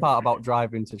worst part about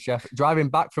driving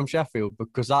back from Sheffield,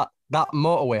 because that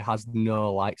motorway has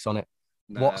no lights on it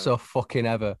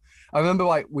whatsoever. I remember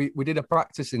like we did a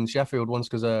practice in Sheffield once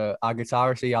because our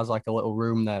guitarist, he has like a little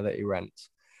room there that he rents.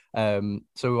 So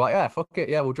we were like, yeah, fuck it,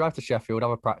 yeah, we'll drive to Sheffield,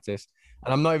 have a practice.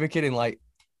 And I'm not even kidding, like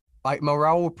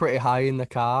morale were pretty high in the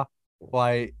car,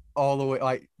 like all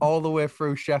the way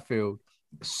through Sheffield.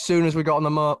 As soon as we got on the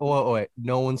motorway,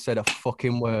 no one said a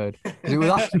fucking word. It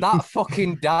was that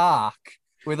fucking dark.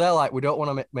 We're there like, we don't want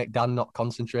to make Dan not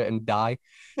concentrate and die.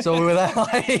 So we were there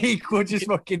like, we're just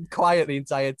fucking quiet the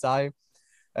entire time.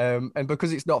 And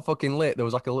because it's not fucking lit, there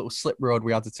was like a little slip road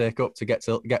we had to take up to get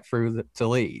through to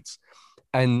Leeds,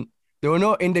 and there were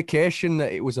no indication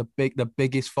that it was the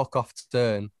biggest fuck off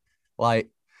turn. Like,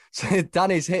 so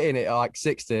Danny's hitting it at like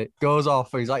 60, goes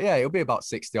off, and he's like, yeah, it'll be about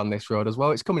 60 on this road as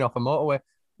well. It's coming off a motorway.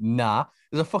 Nah,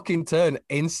 there's a fucking turn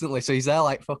instantly. So he's there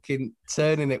like fucking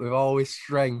turning it with all his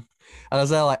strength. And I was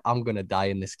there like, I'm gonna die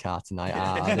in this car tonight.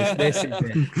 This is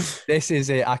it. This is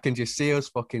it. I can just see us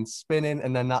fucking spinning,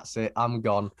 and then that's it. I'm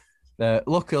gone.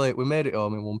 Luckily, we made it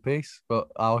home in one piece, but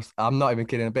I'm not even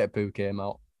kidding. A bit of poo came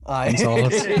out.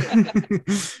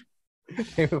 It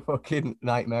was fucking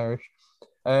nightmarish.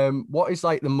 What is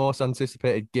like the most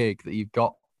anticipated gig that you've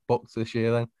got booked this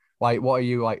year then? Like, what are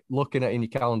you like looking at in your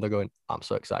calendar going, I'm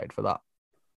so excited for that?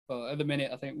 Well, at the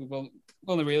minute, I think we've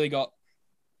only really got,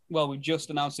 well, we've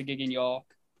just announced a gig in York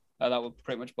that we're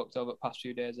pretty much booked over the past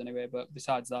few days anyway. But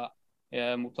besides that,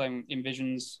 we're playing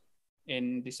Invisions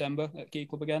in December at Key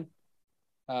Club again.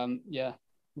 Yeah,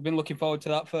 we've been looking forward to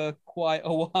that for quite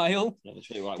a while. Yeah,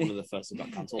 literally like one of the first that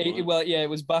got cancelled. Well, yeah, it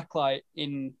was back like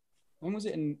when was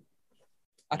it in?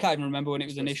 I can't even remember when it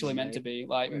was initially meant to be,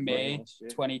 like May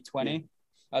 2020.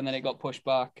 And then it got pushed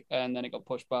back, and then it got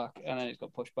pushed back, and then it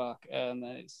got pushed back, and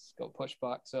then it's got pushed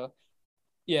back. So,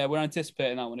 yeah, we're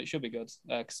anticipating that one. It should be good.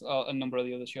 Because a number of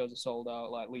the other shows are sold out.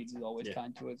 Like Leeds is always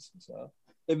kind to us. So,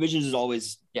 Visions is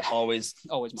always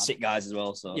mad. sick guys as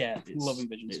well. So yeah, love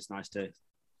Visions. It's nice to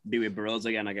be with bros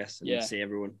again, I guess, and see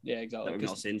everyone. Yeah, exactly. That we've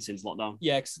not seen since lockdown.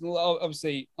 Yeah, because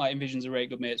obviously, like Visions are very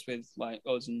good mates with like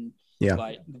us and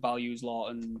like the Values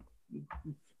lot and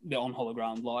the On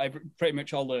Hologround lot, pretty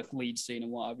much all the lead scene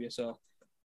and what have you. So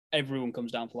everyone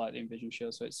comes down for like the Envision show.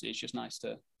 So it's just nice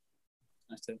to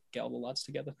get all the lads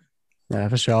together. Yeah,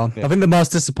 for sure. Yeah. I think the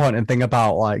most disappointing thing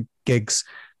about like gigs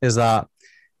is that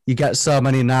you get so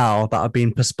many now that have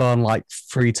been postponed like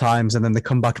 3 times, and then they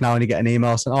come back now and you get an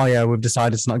email saying, "Oh yeah, we've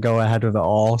decided to not go ahead with it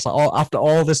all." It's like, after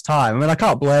all this time. I mean, I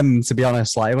can't blame them, to be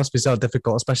honest. Like, it must be so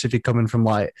difficult, especially if you're coming from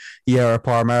like Europe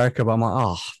or America. But I'm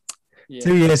like,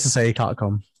 2 years to say you can't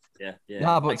come. Yeah.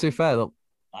 Nah, but to be fair, go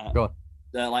on.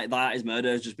 Like That Is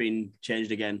Murder has just been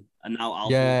changed again, and now I'll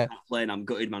play, and I'm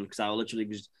gutted, man, because I will literally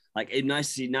just like it's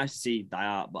nice to see Die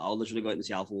Hard, but I'll literally go out and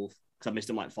see Alpha Wolf because I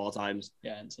missed him like 4 times.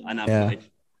 Yeah, and I'm gutted.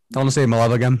 I want to see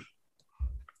Malev again.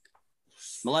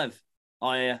 Malev,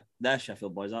 oh yeah, they're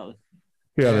Sheffield boys, aren't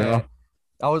they? Yeah, they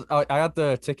are. I had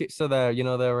the tickets to their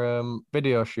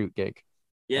video shoot gig.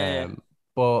 Yeah.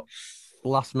 But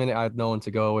last minute I had no one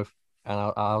to go with. And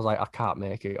I was like, I can't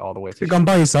make it all the way to. You've gone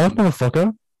by yourself,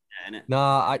 motherfucker. Yeah,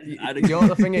 nah, you know what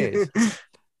the thing is?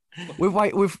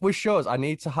 with shows, I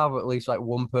need to have at least like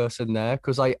one person there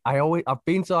because I've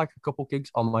been to like a couple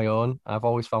gigs on my own. I've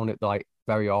always found it like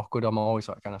very awkward. I'm always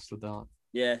like kind of stood down.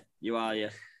 Yeah, you are. Yeah,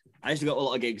 I used to go to a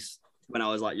lot of gigs when I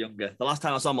was like younger. The last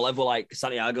time I saw Malev were like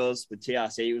Santiago's with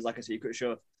TRC. It was like a secret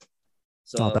show.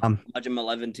 So imagine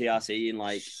Malev and TRC in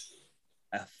like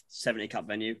a 70 cap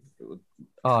venue.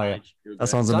 That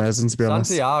sounds amazing, to be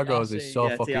honest. Santiago's is so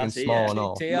fucking small and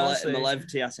all.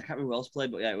 Malev, TRC, I can't remember who else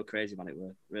played, but yeah, it was crazy, man. It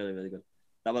was really, really good.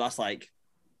 That's like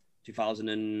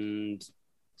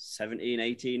 2017,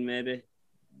 18 maybe.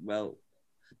 Well,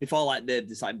 before like they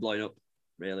started blowing up,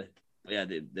 really. But yeah,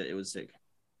 it was sick.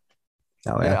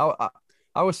 Oh yeah.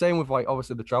 I was saying with like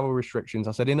obviously the travel restrictions,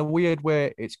 I said in a weird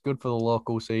way it's good for the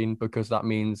local scene because that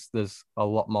means there's a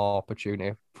lot more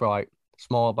opportunity for like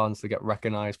small bands to get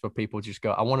recognized, for people to just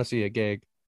go, I want to see a gig,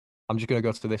 I'm just going to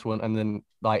go to this one, and then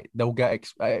like they'll get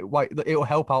like it'll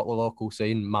help out the local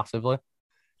scene massively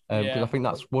because I think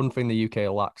that's one thing the UK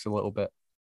lacks a little bit.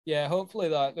 Yeah, hopefully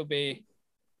that there'll be,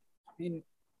 I mean,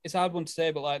 it's a hard one to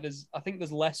say, but like I think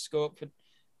there's less scope for,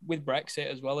 with Brexit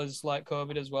as well as like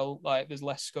COVID as well, like there's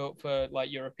less scope for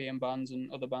like European bands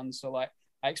and other bands, so like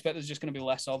I expect there's just going to be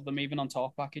less of them even on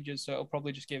tour packages, so it'll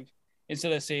probably just give,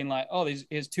 instead of seeing like, oh,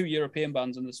 here's 2 European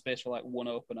bands in the space for like 1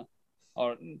 opener,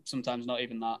 or sometimes not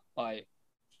even that, like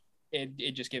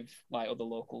it just give like other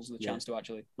locals the chance to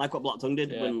actually, like what Black Tongue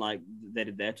did when like they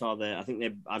did their tour there. I think they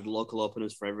had local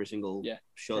openers for every single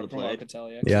show they played. I could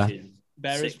tell,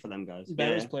 Bearers for them guys.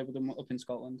 Bearers played with them up in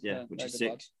Scotland. Yeah, which is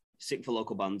sick. Sick for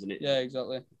local bands, and it. Yeah,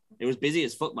 exactly. It was busy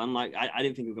as fuck, man. Like I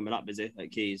didn't think it was gonna be that busy at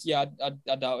Keys. Yeah,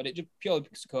 I doubted it just purely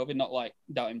because of COVID, not like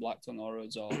doubting Black Tongue or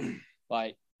us or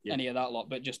like any of that lot,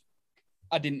 but just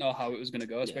I didn't know how it was going to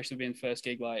go, especially being first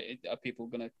gig. Like, are people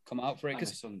going to come out for it?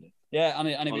 Because Sunday. Yeah, and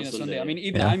it being a Sunday. I mean,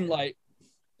 even I'm like,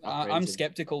 I'm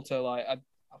skeptical to like, I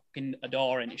fucking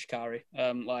adore Inish Kari.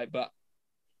 But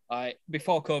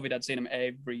before COVID, I'd seen him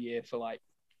every year for like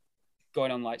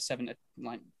going on like 7 to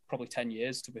like probably 10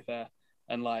 years, to be fair.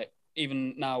 And like,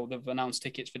 even now they've announced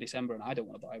tickets for December, and I don't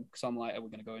want to buy them because I'm like, are we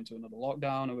going to go into another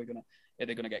lockdown? Are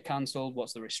they going to get cancelled?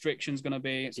 What's the restrictions going to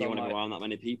be? So you want to go around that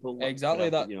many people? Exactly.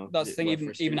 That's the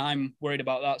thing. Even I'm worried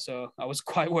about that. So I was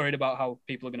quite worried about how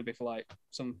people are going to be for like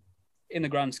some, in the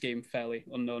grand scheme, fairly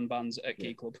unknown bands at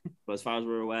Key Club. But as far as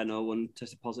we're aware, no one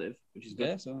tested positive, which is good.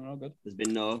 Yeah, so they're all good. There's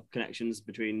been no connections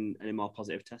between any more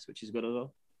positive tests, which is good as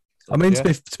well. So, I mean, to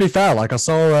be fair, like I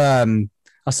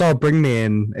saw Bring Me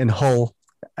in Hull.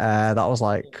 That was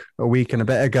like a week and a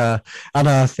bit ago, and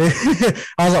I was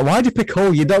like, "Why did you pick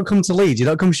Hull? You don't come to Leeds. You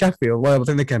don't come Sheffield." Well, I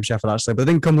think they came Sheffield actually, but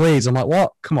they didn't come Leeds. I'm like,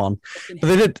 "What? Come on!" But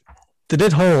they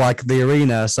did Hull, like the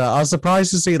arena. So I was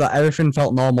surprised to see that everything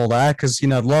felt normal there, because the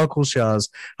local shows,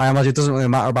 I imagine it doesn't really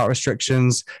matter about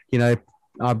restrictions. I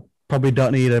probably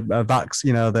don't need a vax,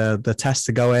 the test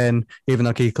to go in, even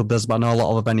though Key Club does, but I know a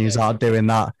lot of the venues are doing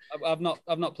that. I've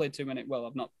not played too many. Well,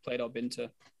 I've not played or been to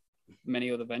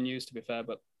many other venues, to be fair,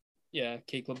 but yeah,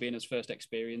 Key Club being his first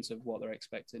experience of what they're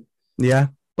expecting. Yeah,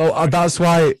 but that's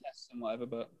why. Whatever,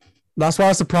 but that's why I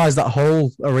was surprised that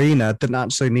whole arena didn't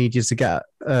actually need you to get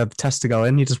a test to go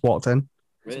in. You just walked in.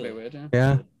 It's a bit weird,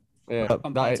 yeah. Yeah.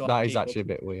 That is actually a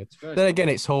bit weird. Then again,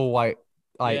 it's whole like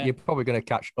you're probably going to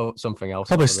catch something else.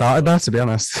 Probably started there, to be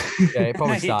honest. Yeah, it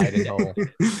probably started in Hull.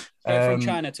 From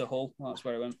China to Hull, that's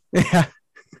where it went.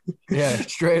 Yeah,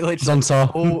 straight. It's on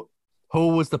tour.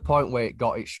 Hull was the point where it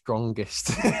got its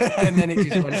strongest, and then it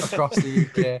just went across the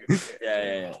UK.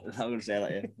 Yeah. I'm going to say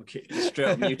that, yeah. Okay. Straight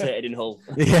up mutated in Hull.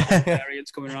 Yeah.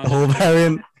 Variants coming around. Hull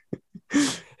variant.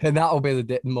 And that'll be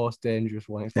the most dangerous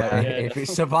one. If it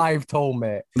survived Hull,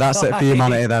 mate. That's it for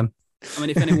humanity then. I mean,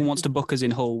 if anyone wants to book us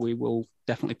in Hull, we will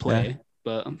definitely play,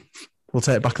 but... We'll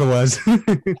take back the words.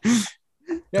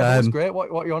 That's great. What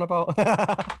are you on about?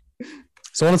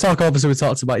 So I want to talk, obviously, we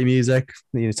talked about your music,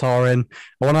 your touring.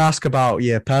 I want to ask about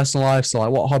your personal life. So, like,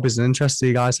 what hobbies and interests do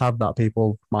you guys have that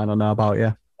people might not know about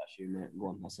you? That's you, mate. Go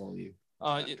on, that's all you.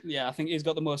 Yeah, I think he's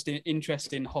got the most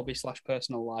interesting hobby /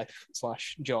 personal life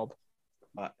 / job.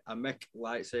 I make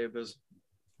lightsabers.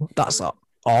 That's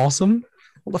awesome.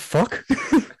 What the fuck?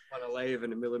 On a lathe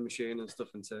and a milling machine and stuff,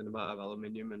 and turn them out of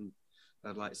aluminium, and I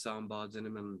had like soundboards in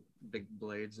them and big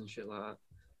blades and shit like that.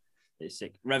 It's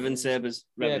sick. Revan Sabers.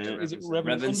 Is it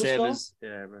Revan Sabers?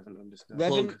 Yeah, Revan _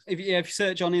 Revan, if you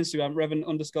search on Instagram, Revan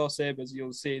 _Sabers,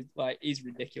 you'll see like he's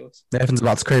ridiculous. Nathan's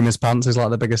about to cream his pants. He's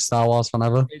like the biggest Star Wars fan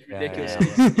ever. He's ridiculous.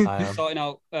 He's sorting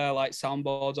out like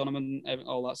soundboards on them and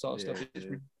all that sort of stuff.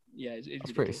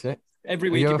 It's pretty sick.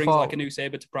 Every week he brings like a new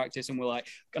saber to practice, and we're like,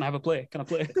 "Can I have a play? Can I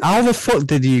play?" How the fuck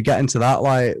did you get into that?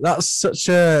 Like, that's such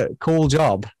a cool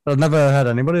job. I've never heard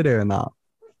anybody doing that.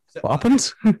 What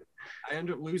happened? I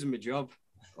ended up losing my job,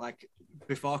 like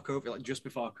before COVID, like just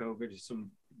before COVID, some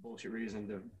bullshit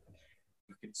reason.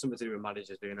 Something to do with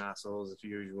managers being assholes as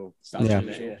usual.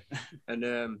 Yeah.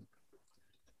 And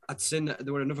I'd seen that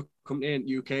there were another company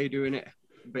in UK doing it,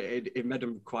 but it made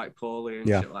them quite poorly and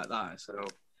shit like that. So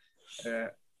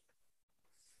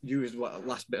used what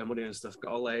last bit of money and stuff,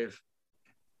 got a lathe,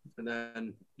 and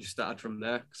then just started from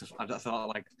there. Because I thought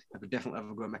like I could definitely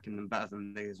have a go at making them better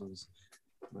than these ones.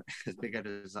 As big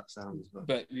as that sounds,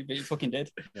 but you fucking did.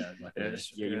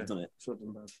 You've done it.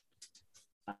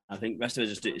 I think the rest of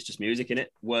it's just music, innit?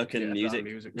 Work and music.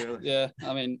 Really. Yeah,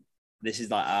 I mean, this is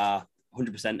like our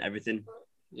 100% everything.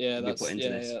 Yeah, that's put into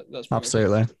this. Yeah, that's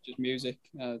absolutely just music.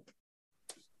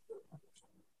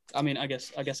 I mean, I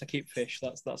guess I keep fish.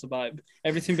 That's about it.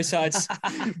 Everything besides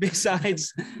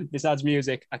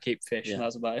music, I keep fish. Yeah.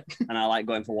 That's about it. And I like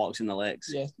going for walks in the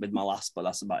lakes with my lass, but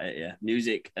that's about it. Yeah,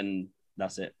 music and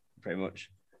that's it, pretty much.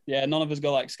 Yeah, none of us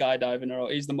go like skydiving,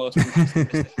 or he's the most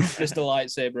just a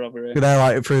lightsaber over here. They're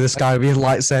like through the sky with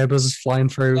lightsabers flying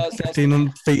through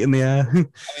 1,500 feet in the air. I mean,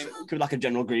 could be like a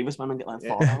General Grievous man and get like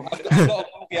four. I've got a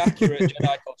movie accurate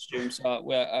Jedi costume,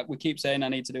 so we keep saying I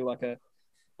need to do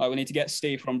we need to get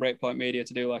Steve from Breakpoint Media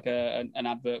to do like an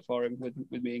advert for him with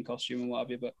me in costume and what have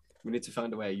you. But we need to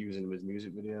find a way of using him as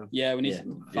music video. Yeah, we need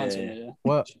to find something. Yeah.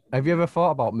 Well, have you ever thought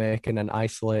about making an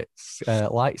isolate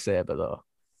lightsaber though?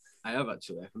 I have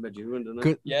actually. I made you one, didn't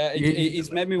I? Yeah, it's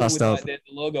made me one with like the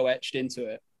logo etched into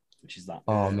it, which is that.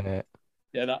 Oh mate.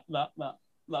 Yeah, that.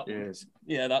 Yes.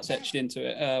 Yeah, that's etched into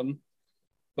it.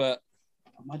 But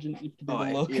imagine if you could do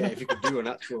the logo. Yeah, if you could do an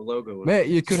actual logo. Mate,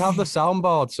 you could have the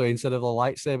soundboard, so instead of the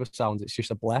lightsaber sounds, it's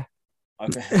just a bleh.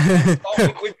 Okay.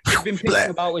 We've been picking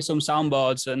about with some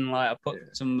soundboards, and like I put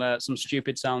some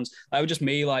stupid sounds. It was just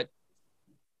me like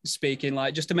speaking,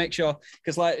 like just to make sure,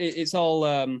 because like it's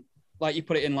all like you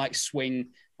put it in like swing,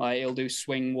 like it'll do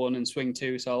swing 1 and swing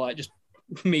 2. So like just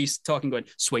me talking, going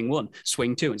swing 1,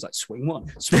 swing 2, and it's like swing 1,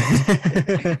 swing 2.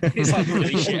 It's like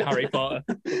really shit Harry Potter.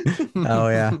 Oh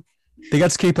yeah. you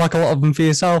get to keep like a lot of them for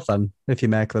yourself then, if you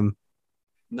make them?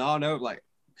 No, like,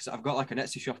 because I've got like an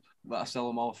Etsy shop that I sell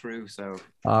them all through. So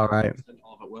All right.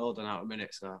 all over the world and out a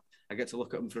minute. So I get to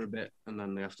look at them for a bit and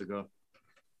then they have to go.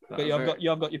 But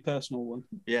you've got your personal one.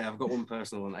 Yeah, I've got one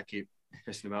personal one that I keep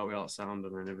pissing about with all the sound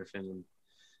and everything and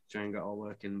try and get all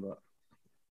working. But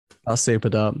That's super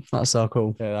dope. That's so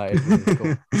cool. Yeah, that is really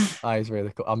cool. That is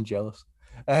really cool. I'm jealous.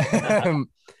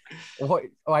 What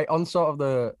like on sort of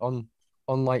the on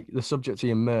like the subject of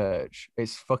your merch,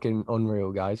 it's fucking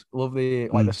unreal, guys. Love the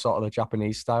like the sort of the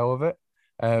Japanese style of it.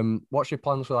 What's your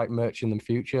plans for like merch in the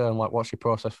future, and like what's your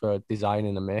process for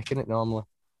designing and making it normally?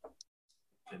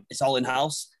 It's all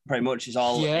in-house, pretty much. It's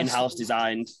all in-house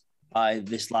designed by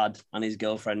this lad and his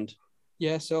girlfriend.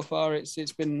 Yeah, so far it's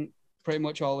been pretty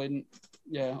much all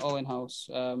in-house.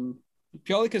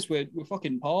 Purely because we're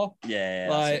fucking poor. Yeah,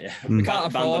 like we can't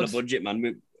afford on a budget,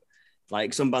 man.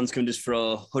 Like some bands can just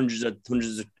throw hundreds of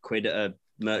quid at a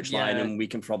merch line, and we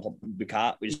can we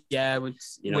can't. We just,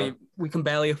 we can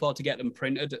barely afford to get them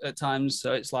printed at times.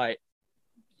 So it's like,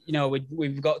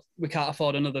 we can't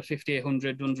afford another 50,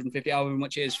 100, 150, however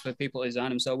much it is for people to design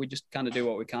them. So we just kind of do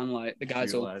what we can. Like the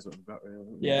guys will,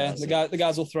 the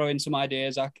guys will throw in some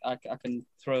ideas. I can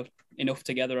throw enough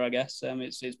together, I guess.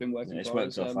 It's been working. It's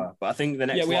worked so far. But I think the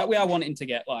next we are wanting to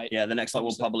get like the next lot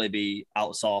will probably be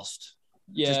outsourced.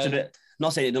 Yeah, just a bit.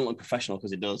 Not saying it doesn't look professional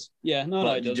because it does. Yeah,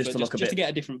 no, it does. Just to get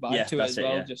a different vibe to it as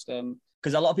well. Just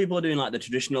because a lot of people are doing like the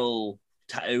traditional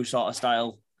tattoo sort of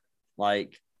style,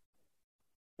 like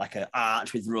an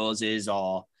arch with roses,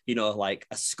 or like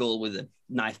a skull with a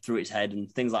knife through its head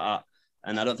and things like that.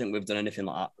 And I don't think we've done anything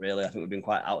like that really. I think we've been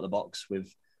quite out of the box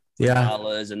with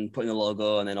colors and putting the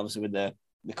logo, and then obviously with the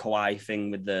kawaii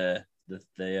thing with the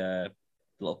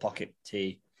little pocket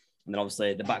tee, and then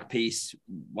obviously the back piece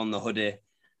on the hoodie.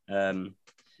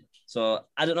 So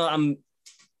I don't know. I'm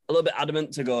a little bit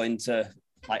adamant to go into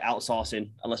like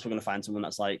outsourcing unless we're going to find someone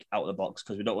that's like out of the box,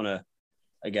 because we don't want to,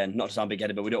 again, not to sound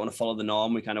big-headed, but we don't want to follow the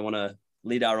norm. We kind of want to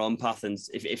lead our own path, and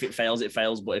if it fails, it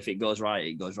fails. But if it goes right,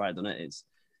 it goes right, doesn't it? It's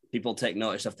people take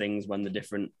notice of things when they're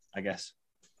different, I guess.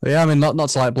 Yeah, I mean, not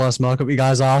to like blow smoke up you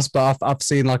guys' ass, but I've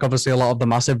seen like obviously a lot of the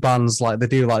massive bands, like they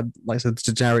do like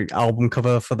the generic album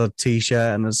cover for the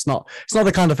t-shirt, and it's not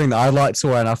the kind of thing that I like to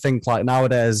wear. And I think like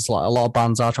nowadays, like a lot of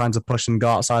bands are trying to push and go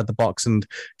outside the box and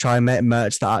try and make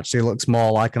merch that actually looks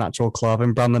more like an actual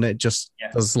clothing brand than it just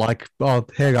does. Like, oh,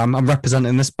 here I'm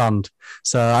representing this band,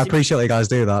 so I appreciate you guys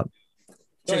do that.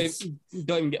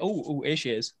 Don't even get. Here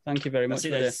she is. Thank you very much.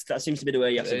 That seems to be the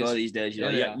way you have to go these days. You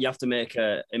have to make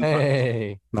an impact.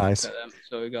 Hey, nice.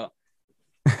 So we got.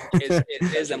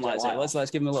 Here's them lights. Let's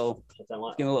give them a little.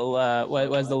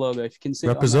 Where's the logo? If you can see.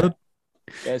 Represent.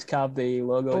 Yeah, it's carved the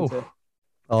logo into.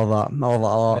 All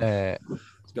that.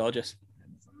 It's gorgeous.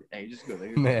 Just go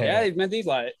there. Yeah, he made these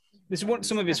like. This is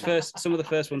some of the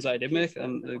first ones that I did make,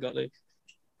 and they got the.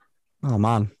 Oh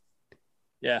man.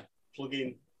 Yeah. Plug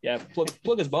in. Yeah,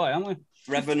 plug us by, aren't we?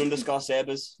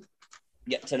 Revan_Sabres.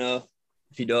 Get to know.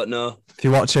 If you don't know. If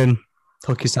you're watching,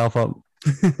 hook yourself up.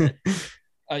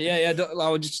 I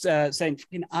was just saying,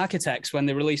 in Architects, when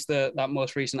they released that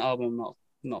most recent album, I'm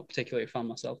not particularly a fan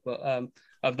myself, but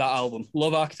of that album.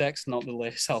 Love Architects, not the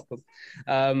latest album.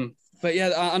 But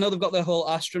yeah, I know they've got the whole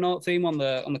astronaut theme on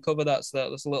the cover. That's a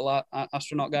little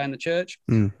astronaut guy in the church.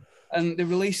 Mm. And they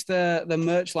released the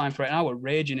merch line for it, and I was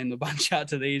raging in the band chat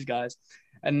to these guys.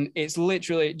 And it's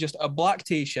literally just a black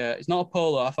t-shirt. It's not a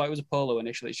polo. I thought it was a polo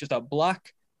initially. It's just a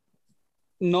black,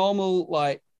 normal,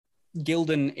 like,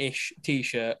 Gildan-ish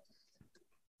t-shirt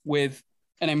with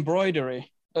an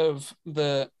embroidery of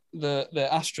the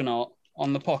astronaut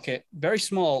on the pocket. Very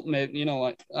small, maybe,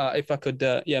 if I could,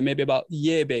 maybe about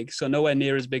yay big. So nowhere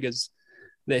near as big as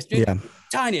this. Yeah.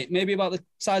 Tiny, maybe about the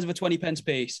size of a 20p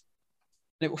piece.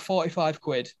 And it was 45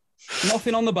 quid.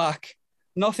 Nothing on the back.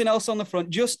 Nothing else on the front,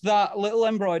 just that little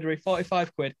embroidery,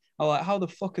 45 quid. I was like, how the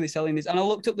fuck are they selling these? And I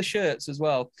looked up the shirts as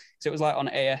well. So it was like on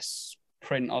AS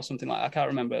print or something like that. I can't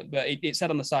remember. But it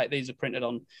said on the site, these are printed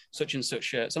on such and such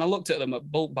shirts. And I looked at them at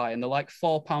bulk buy, and they're like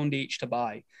 £4 each to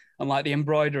buy. And like the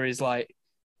embroidery is like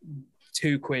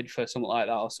 £2 for something like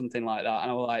that or something like that.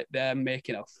 And I was like, they're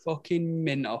making a fucking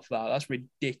mint off that. That's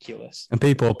ridiculous. And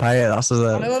people pay it. That's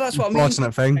the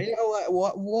unfortunate thing. Like,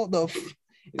 what the...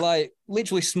 Like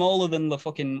literally smaller than the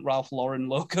fucking Ralph Lauren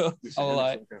logo. I was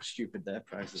like, how stupid their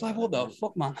prices. It's like, what the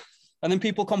fuck, man? And then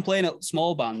people complain at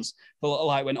small bands for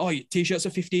like when, your t-shirts are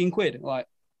 15 quid. Like,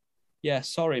 yeah,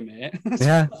 sorry, mate.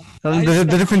 Yeah, and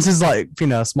the difference is like, you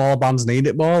know, smaller bands need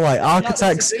it more. Like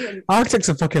Architects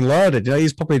are fucking loaded. You know,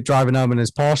 he's probably driving home in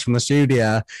his Porsche from the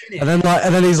studio, and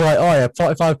then he's like, oh yeah,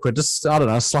 45 quid. Just I don't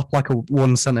know, slap like a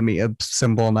 1 centimeter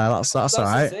symbol on there. That's all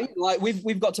right. Like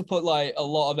we've got to put like a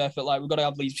lot of effort. Like we've got to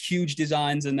have these huge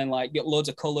designs, and then like get loads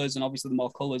of colors, and obviously the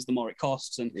more colors, the more it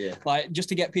costs, and like just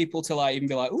to get people to like even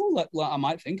be like, oh, like, I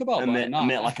might think about buying that.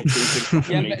 Make like a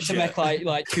yeah, to make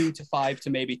like 2 to 5 to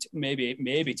maybe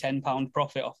 £10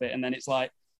 profit off it, and then it's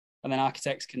like, and then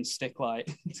Architects can stick like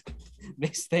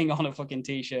this thing on a fucking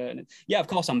t-shirt. And yeah, of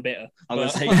course I'm bitter. I'm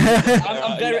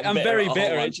very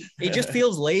bitter. It just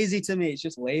feels lazy to me. It's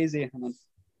just lazy. And then,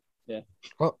 yeah.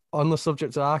 Well, on the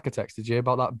subject of Architects, did you hear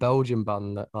about that Belgian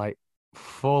band that like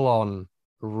full on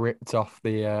ripped off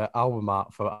the album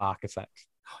art for Architects?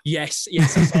 Yes, I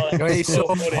saw that. It's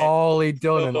so poorly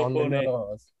done and on the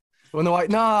nose. When they're like,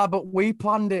 nah, but we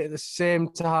planned it at the same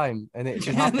time and it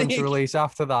just happened to release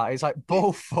after that. It's like,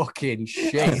 bull fucking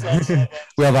shit.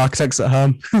 We have Architects at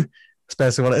home. That's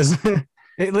basically what it is.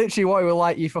 It literally what it was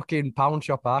like, you fucking pound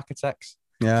shop Architects.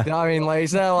 Yeah. You know what I mean? Like,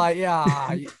 it's there like,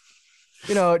 yeah,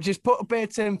 you know, just put a bit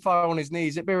of tinfoil on his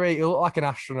knees. It'd be right. He'll look like an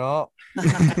astronaut. You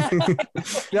know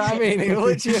what I mean? It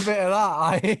literally a bit of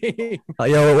that.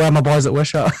 Like, yo, where are my boys at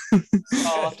Wish at?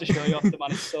 I'll have to show you off the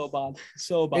man. It's so bad.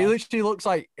 So bad. It literally looks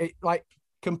like it, like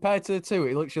compared to the two,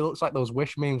 it literally looks like those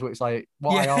Wish memes where it's like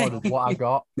what I ordered, what I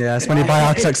got. Yeah, it's when you buy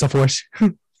Architects off Wish.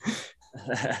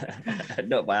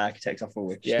 Not by Architects off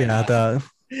Wish. Yeah,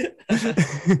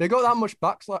 they got that much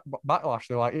backlash.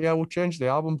 They're like, yeah, we'll change the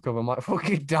album cover. I'm like,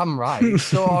 fucking damn right. It's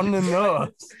so on the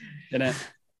nose. Isn't it?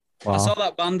 Wow. I saw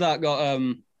that band that got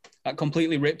that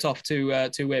completely ripped off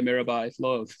Two-Way Mirror by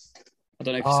Love. I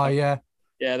don't know if you saw it. Yeah.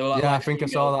 Yeah, they were like, I think I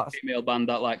saw that. Female band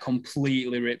that like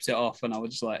completely ripped it off, and I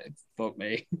was just like, fuck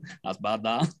me. That's bad,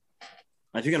 that.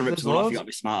 If you're going to rip someone off, you got to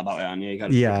be smart about it, aren't you?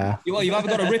 You've either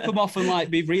got to rip them off and like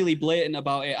be really blatant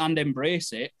about it and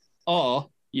embrace it, or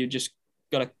you just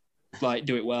got to like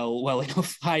do it well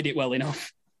enough, hide it well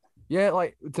enough. Yeah,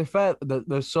 like to be fair,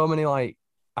 there's so many like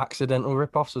accidental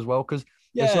rip-offs as well, because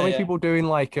there's so many people doing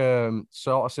like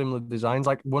sort of similar designs.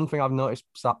 Like one thing I've noticed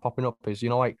start popping up is, you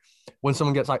know, like when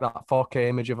someone gets like that 4K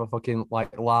image of a fucking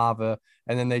like lava,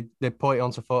 and then they put it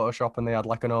onto Photoshop and they add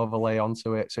like an overlay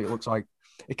onto it, so it looks like,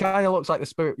 it kind of looks like the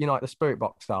Spirit, you know, like the Spirit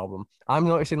Box album. I'm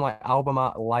noticing like album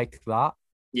art like that,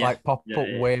 like pop up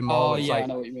way more. Oh yeah, like, I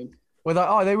know what you mean. We're like,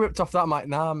 oh, they ripped off that. I'm like,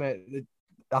 nah, mate.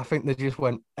 I think they just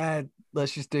went,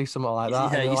 let's just do something like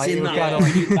that. Yeah, you've like, seen that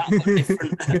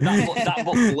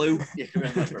book blue.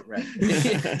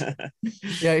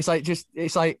 Yeah,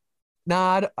 it's like,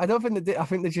 nah, I don't think they did. I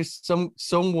think they just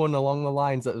someone along the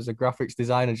lines that was a graphics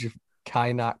designer just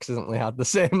kind of accidentally had the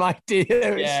same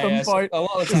idea at some point. So a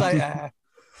lot of times, like,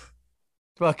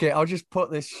 fuck it, I'll just put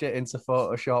this shit into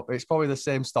Photoshop. It's probably the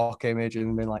same stock image,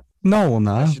 and been like, no one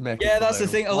knows. Yeah, that's the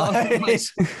thing. A lot of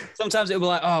sometimes it'll be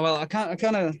like, oh well,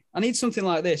 I need something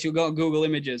like this. You'll go on Google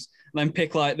Images and then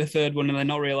pick like the third one, and then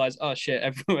not realize, oh shit,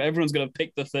 everyone's gonna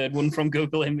pick the third one from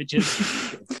Google Images.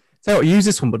 So use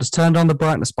this one, but just turn down the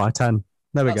brightness by 10.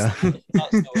 There we go.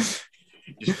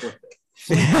 Just flip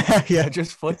it. Yeah,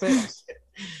 just flip it.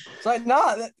 It's like,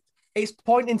 nah, it's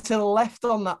pointing to the left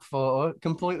on that photo.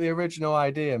 Completely original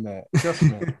idea, mate. Trust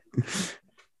me.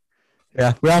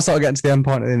 Yeah, we are sort of getting to the end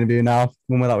point of the interview now.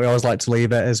 One way that we always like to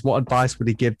leave it is, what advice would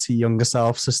he give to younger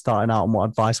selves just starting out, and what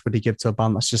advice would he give to a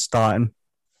band that's just starting?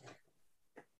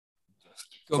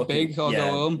 Go big or go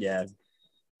home. Yeah.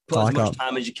 Put as much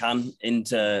time as you can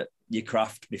into your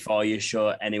craft before you show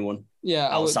anyone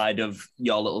outside of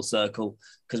your little circle,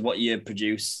 because what you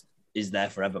produce is there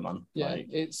forever, man. Yeah, like,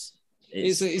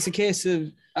 it's a case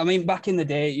of, I mean, back in the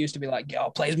day, it used to be like,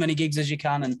 play as many gigs as you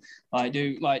can and like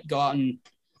go out and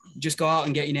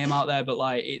get your name out there. But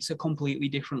like, it's a completely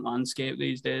different landscape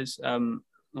these days.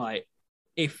 Like,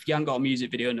 if you haven't got a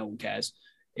music video, no one cares.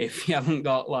 If you haven't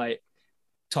got like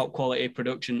top quality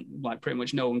production, like pretty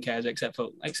much no one cares except for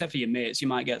your mates. You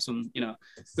might get some,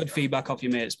 good feedback off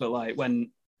your mates, but like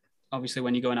when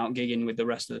you're going out gigging with the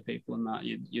rest of the people and that,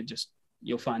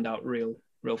 you'll find out real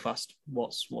fast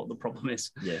what the problem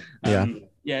is.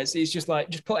 It's just like,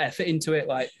 just put effort into it.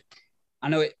 Like, I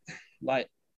know it, like,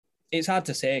 it's hard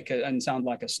to say and sound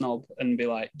like a snob and be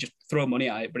like, just throw money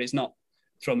at it, but it's not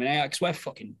throw money at it, because we're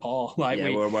fucking poor. Like,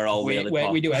 we're all really poor.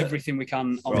 We do everything we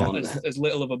can on as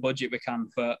little of a budget we can,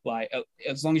 but like,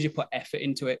 as long as you put effort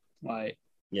into it, like,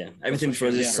 everything for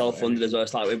us is self-funded as well.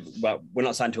 It's like we're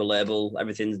not signed to a label.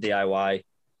 Everything's DIY.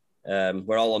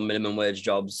 We're all on minimum wage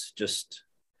jobs. Just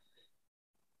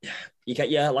you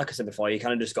can, like I said before, you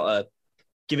kind of just gotta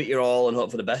give it your all and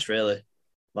hope for the best, really.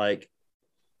 Like,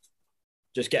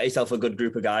 just get yourself a good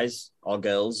group of guys or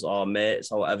girls or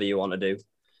mates or whatever you want to do,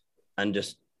 and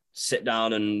just sit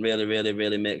down and really, really,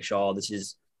 really make sure this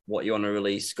is what you want to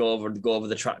release. Go over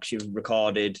the tracks you've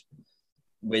recorded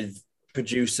with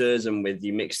producers and with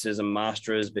your mixers and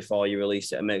masterers before you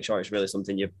release it, and make sure it's really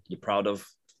something you're proud of,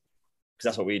 because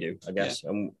that's what we do, I guess.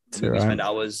 And we spend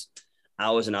hours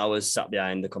and hours sat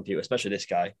behind the computer, especially this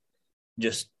guy,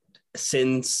 just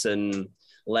synths and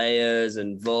layers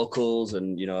and vocals,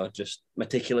 and just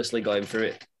meticulously going through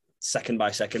it second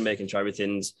by second, making sure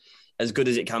everything's as good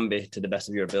as it can be to the best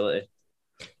of your ability.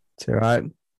 Too right.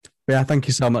 Yeah, thank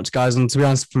you so much, guys. And to be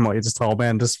honest, from what you just told me,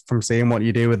 and just from seeing what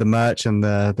you do with the merch and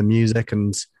the music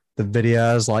and the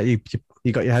videos, like you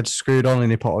got your head screwed on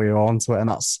and you put all your own to it, and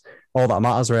that's all that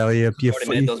matters, really. You're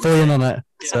fully in on it.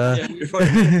 So. Don't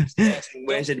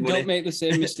make the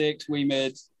same mistakes we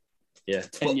made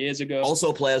 10 years ago.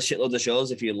 Also play shitloads of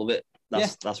shows if you love it.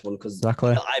 That's one, because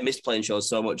exactly. I miss playing shows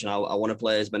so much, and I want to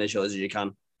play as many shows as you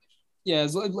can. Yeah,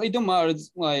 it don't matter. It's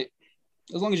like,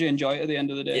 as long as you enjoy it at the end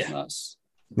of the day, that's...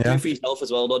 Do it for yourself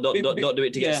as well. Don't do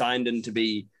it to get signed and to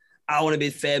be, I want to be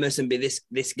famous and be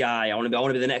this guy. I want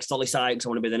to be the next Ollie Sykes. I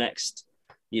want to be the next,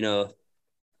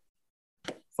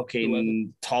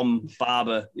 fucking Tom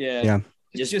Barber. Yeah.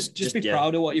 Just be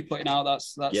proud of what you're putting out.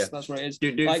 That's what it is.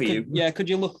 Do it for you. Yeah. Could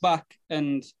you look back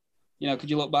and, could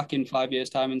you look back in 5 years'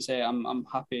 time and say, I'm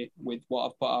happy with what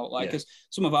I've put out? Like, because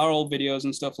some of our old videos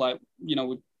and stuff, like,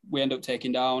 we end up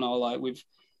taking down, or like we're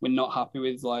not happy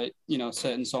with, like,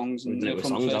 certain songs and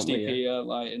from the first EP,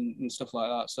 like, and stuff like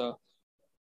that. So,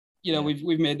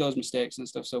 we've made those mistakes and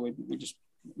stuff. So we just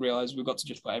realized we've got to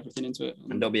just put everything into it.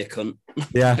 And don't be a cunt.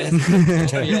 Yeah.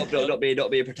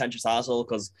 don't be a pretentious asshole,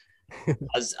 because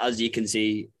as you can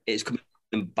see, it's coming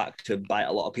back to bite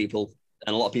a lot of people,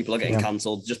 and a lot of people are getting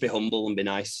cancelled. Just be humble and be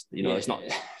nice. It's not.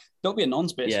 Don't be a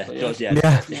nonce, basically.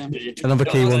 Another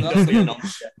key one.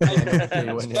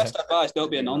 Best advice: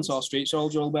 don't be a nonce, or street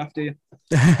soldier will be after you.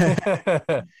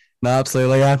 No,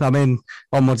 absolutely. Yeah, I mean,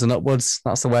 onwards and upwards.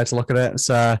 That's the way to look at it.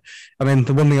 So, I mean,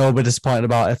 the one thing I'll be disappointed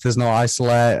about if there's no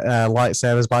Isolate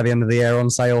lightsabers by the end of the year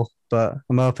on sale, but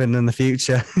I'm hoping in the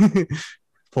future.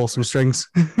 Pull some strings.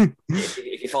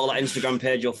 If you follow that Instagram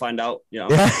page, you'll find out. Yeah,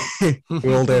 we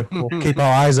will do. We'll keep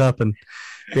our eyes open.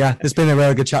 Yeah, it's been a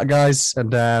really good chat, guys,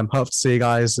 and hope to see you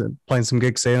guys playing some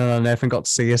gigs soon. And Nathan got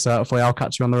to see you, so hopefully I'll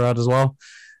catch you on the road as well.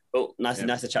 Nice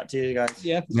to chat to you guys.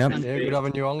 Yeah. Good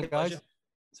having you on, guys.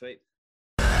 Sweet.